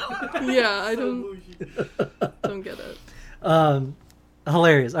straw. Yeah, I don't get it.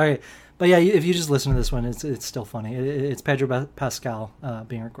 Hilarious. All right, but yeah, if you just listen to this one, it's still funny. It's Pedro Pascal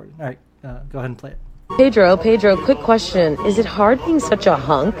being recorded. All right, go ahead and play it. Pedro, quick question: is it hard being such a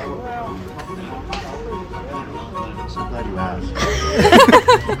hunk? So glad you asked.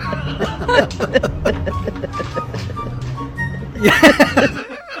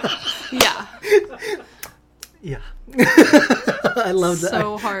 Yeah. Yeah. I love that.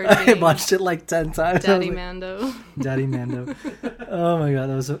 So hard. I watched it like 10 times. Daddy Mando. Daddy Mando. Oh my god,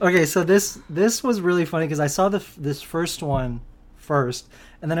 that was okay. So this was really funny because I saw this first one first,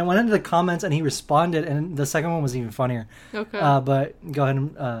 and then I went into the comments and he responded, and the second one was even funnier. Okay. But go ahead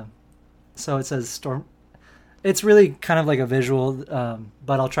and so it says storm. It's really kind of like a visual,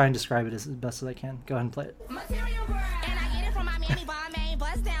 but I'll try and describe it as best as I can. Go ahead and play it. Material girl, and I get it from my mammy Balmain.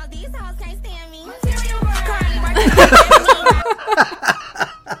 Bust down, these hoes can't stand me.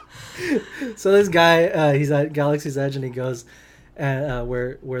 So this guy, he's at Galaxy's Edge, and he goes,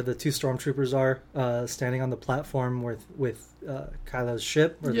 where the two stormtroopers are, standing on the platform with Kylo's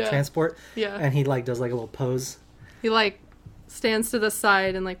ship or the transport. Yeah. And he like does like a little pose. He like stands to the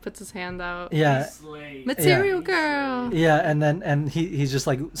side and like puts his hand out. Yeah. Material girl. Yeah, and he's just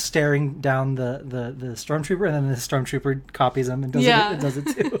like staring down the stormtrooper, and then the stormtrooper copies him and does it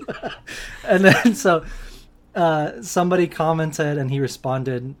too. And then so somebody commented, and he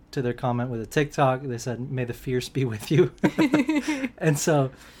responded to their comment with a TikTok. They said, "May the fierce be with you." And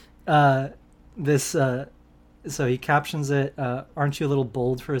so so he captions it, "Aren't you a little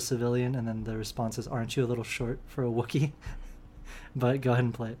bold for a civilian?" And then the response is, "Aren't you a little short for a Wookiee?" But go ahead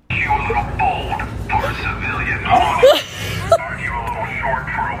and play it. You a little bold for a civilian. Aren't you a little short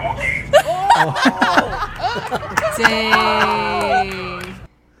for a Wookiee? Dang.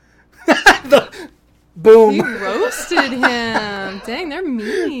 Boom. He roasted him. Dang, they're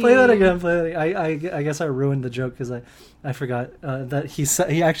mean. Play that again. I guess I ruined the joke because I forgot that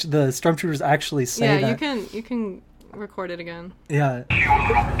the stormtroopers actually say that. Yeah, you can record it again. Yeah. You a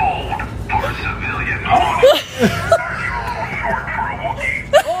little bold for a civilian.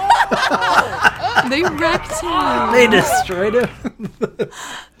 They wrecked him. They destroyed him.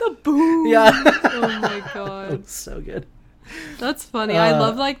 The boom. Yeah. Oh my god. It's so good. That's funny. I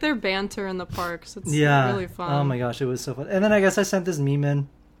love like their banter in the parks. It's really fun. Oh my gosh, it was so fun. And then I guess I sent this meme in.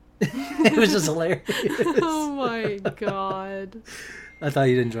 It was just hilarious. Oh my god. I thought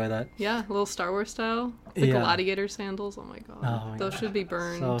you'd enjoy that. Yeah, a little Star Wars style. The gladiator sandals. Oh my god. Those should be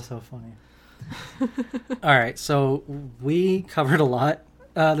burned. So funny. All right, so we covered a lot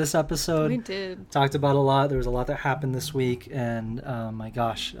this episode. We did. Talked about a lot. There was a lot that happened this week, and my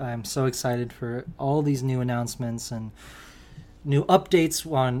gosh, I'm so excited for all these new announcements and new updates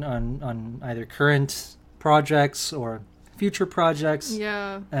on either current projects or future projects.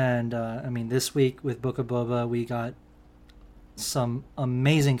 Yeah. And I mean, this week with Book of Boba, we got some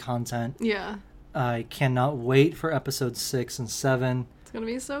amazing content. Yeah. I cannot wait for episodes 6 and 7. It's going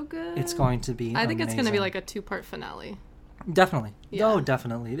to be so good. It's going to be I think amazing. it's going to be like a 2-part finale. Definitely. Yeah. Oh,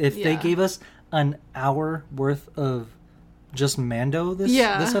 definitely. If they gave us an hour worth of just Mando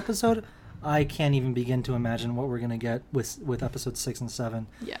this episode, I can't even begin to imagine what we're going to get with episodes 6 and 7.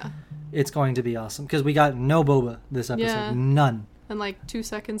 Yeah. It's going to be awesome. Because we got no Boba this episode. Yeah. None. And like 2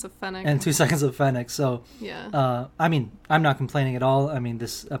 seconds of Fennec. And 2 seconds of Fennec. So, yeah. I mean, I'm not complaining at all. I mean,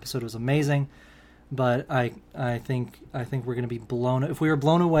 this episode was amazing. But I think we're going to be blown. If we were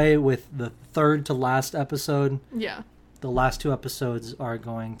blown away with the third to last episode, the last 2 episodes are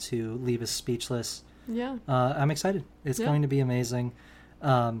going to leave us speechless. Yeah. I'm excited. It's going to be amazing.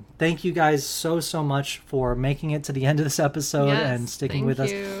 Thank you guys so much for making it to the end of this episode and sticking with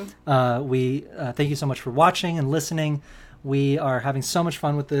us. We thank you so much for watching and listening. We are having so much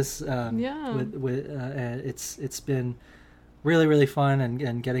fun with this. It's been really fun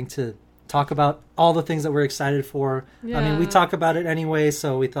and getting to talk about all the things that we're excited for. I mean, we talk about it anyway,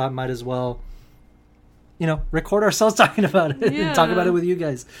 so we thought might as well, record ourselves talking about it and talk about it with you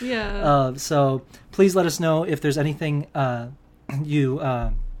guys. Yeah. So please let us know if there's anything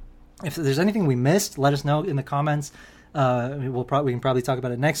if there's anything we missed. Let us know in the comments. We can probably talk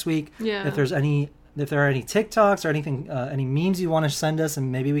about it next week. Yeah. If there are any TikToks or anything, any memes you want to send us,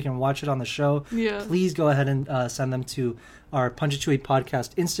 and maybe we can watch it on the show. Yeah. Please go ahead and send them to our Punch Chewie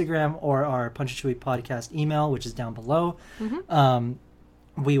Podcast Instagram or our Punch Chewie Podcast email, which is down below. Mm-hmm.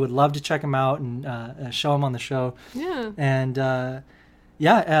 We would love to check them out and show them on the show. Yeah. And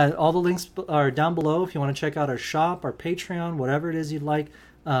all the links are down below if you want to check out our shop, our Patreon, whatever it is you'd like.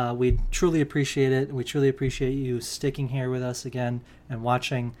 We truly appreciate it. We truly appreciate you sticking here with us again and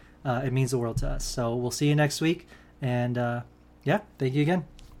watching. It means the world to us. So we'll see you next week. And thank you again.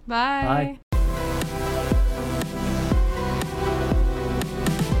 Bye. Bye.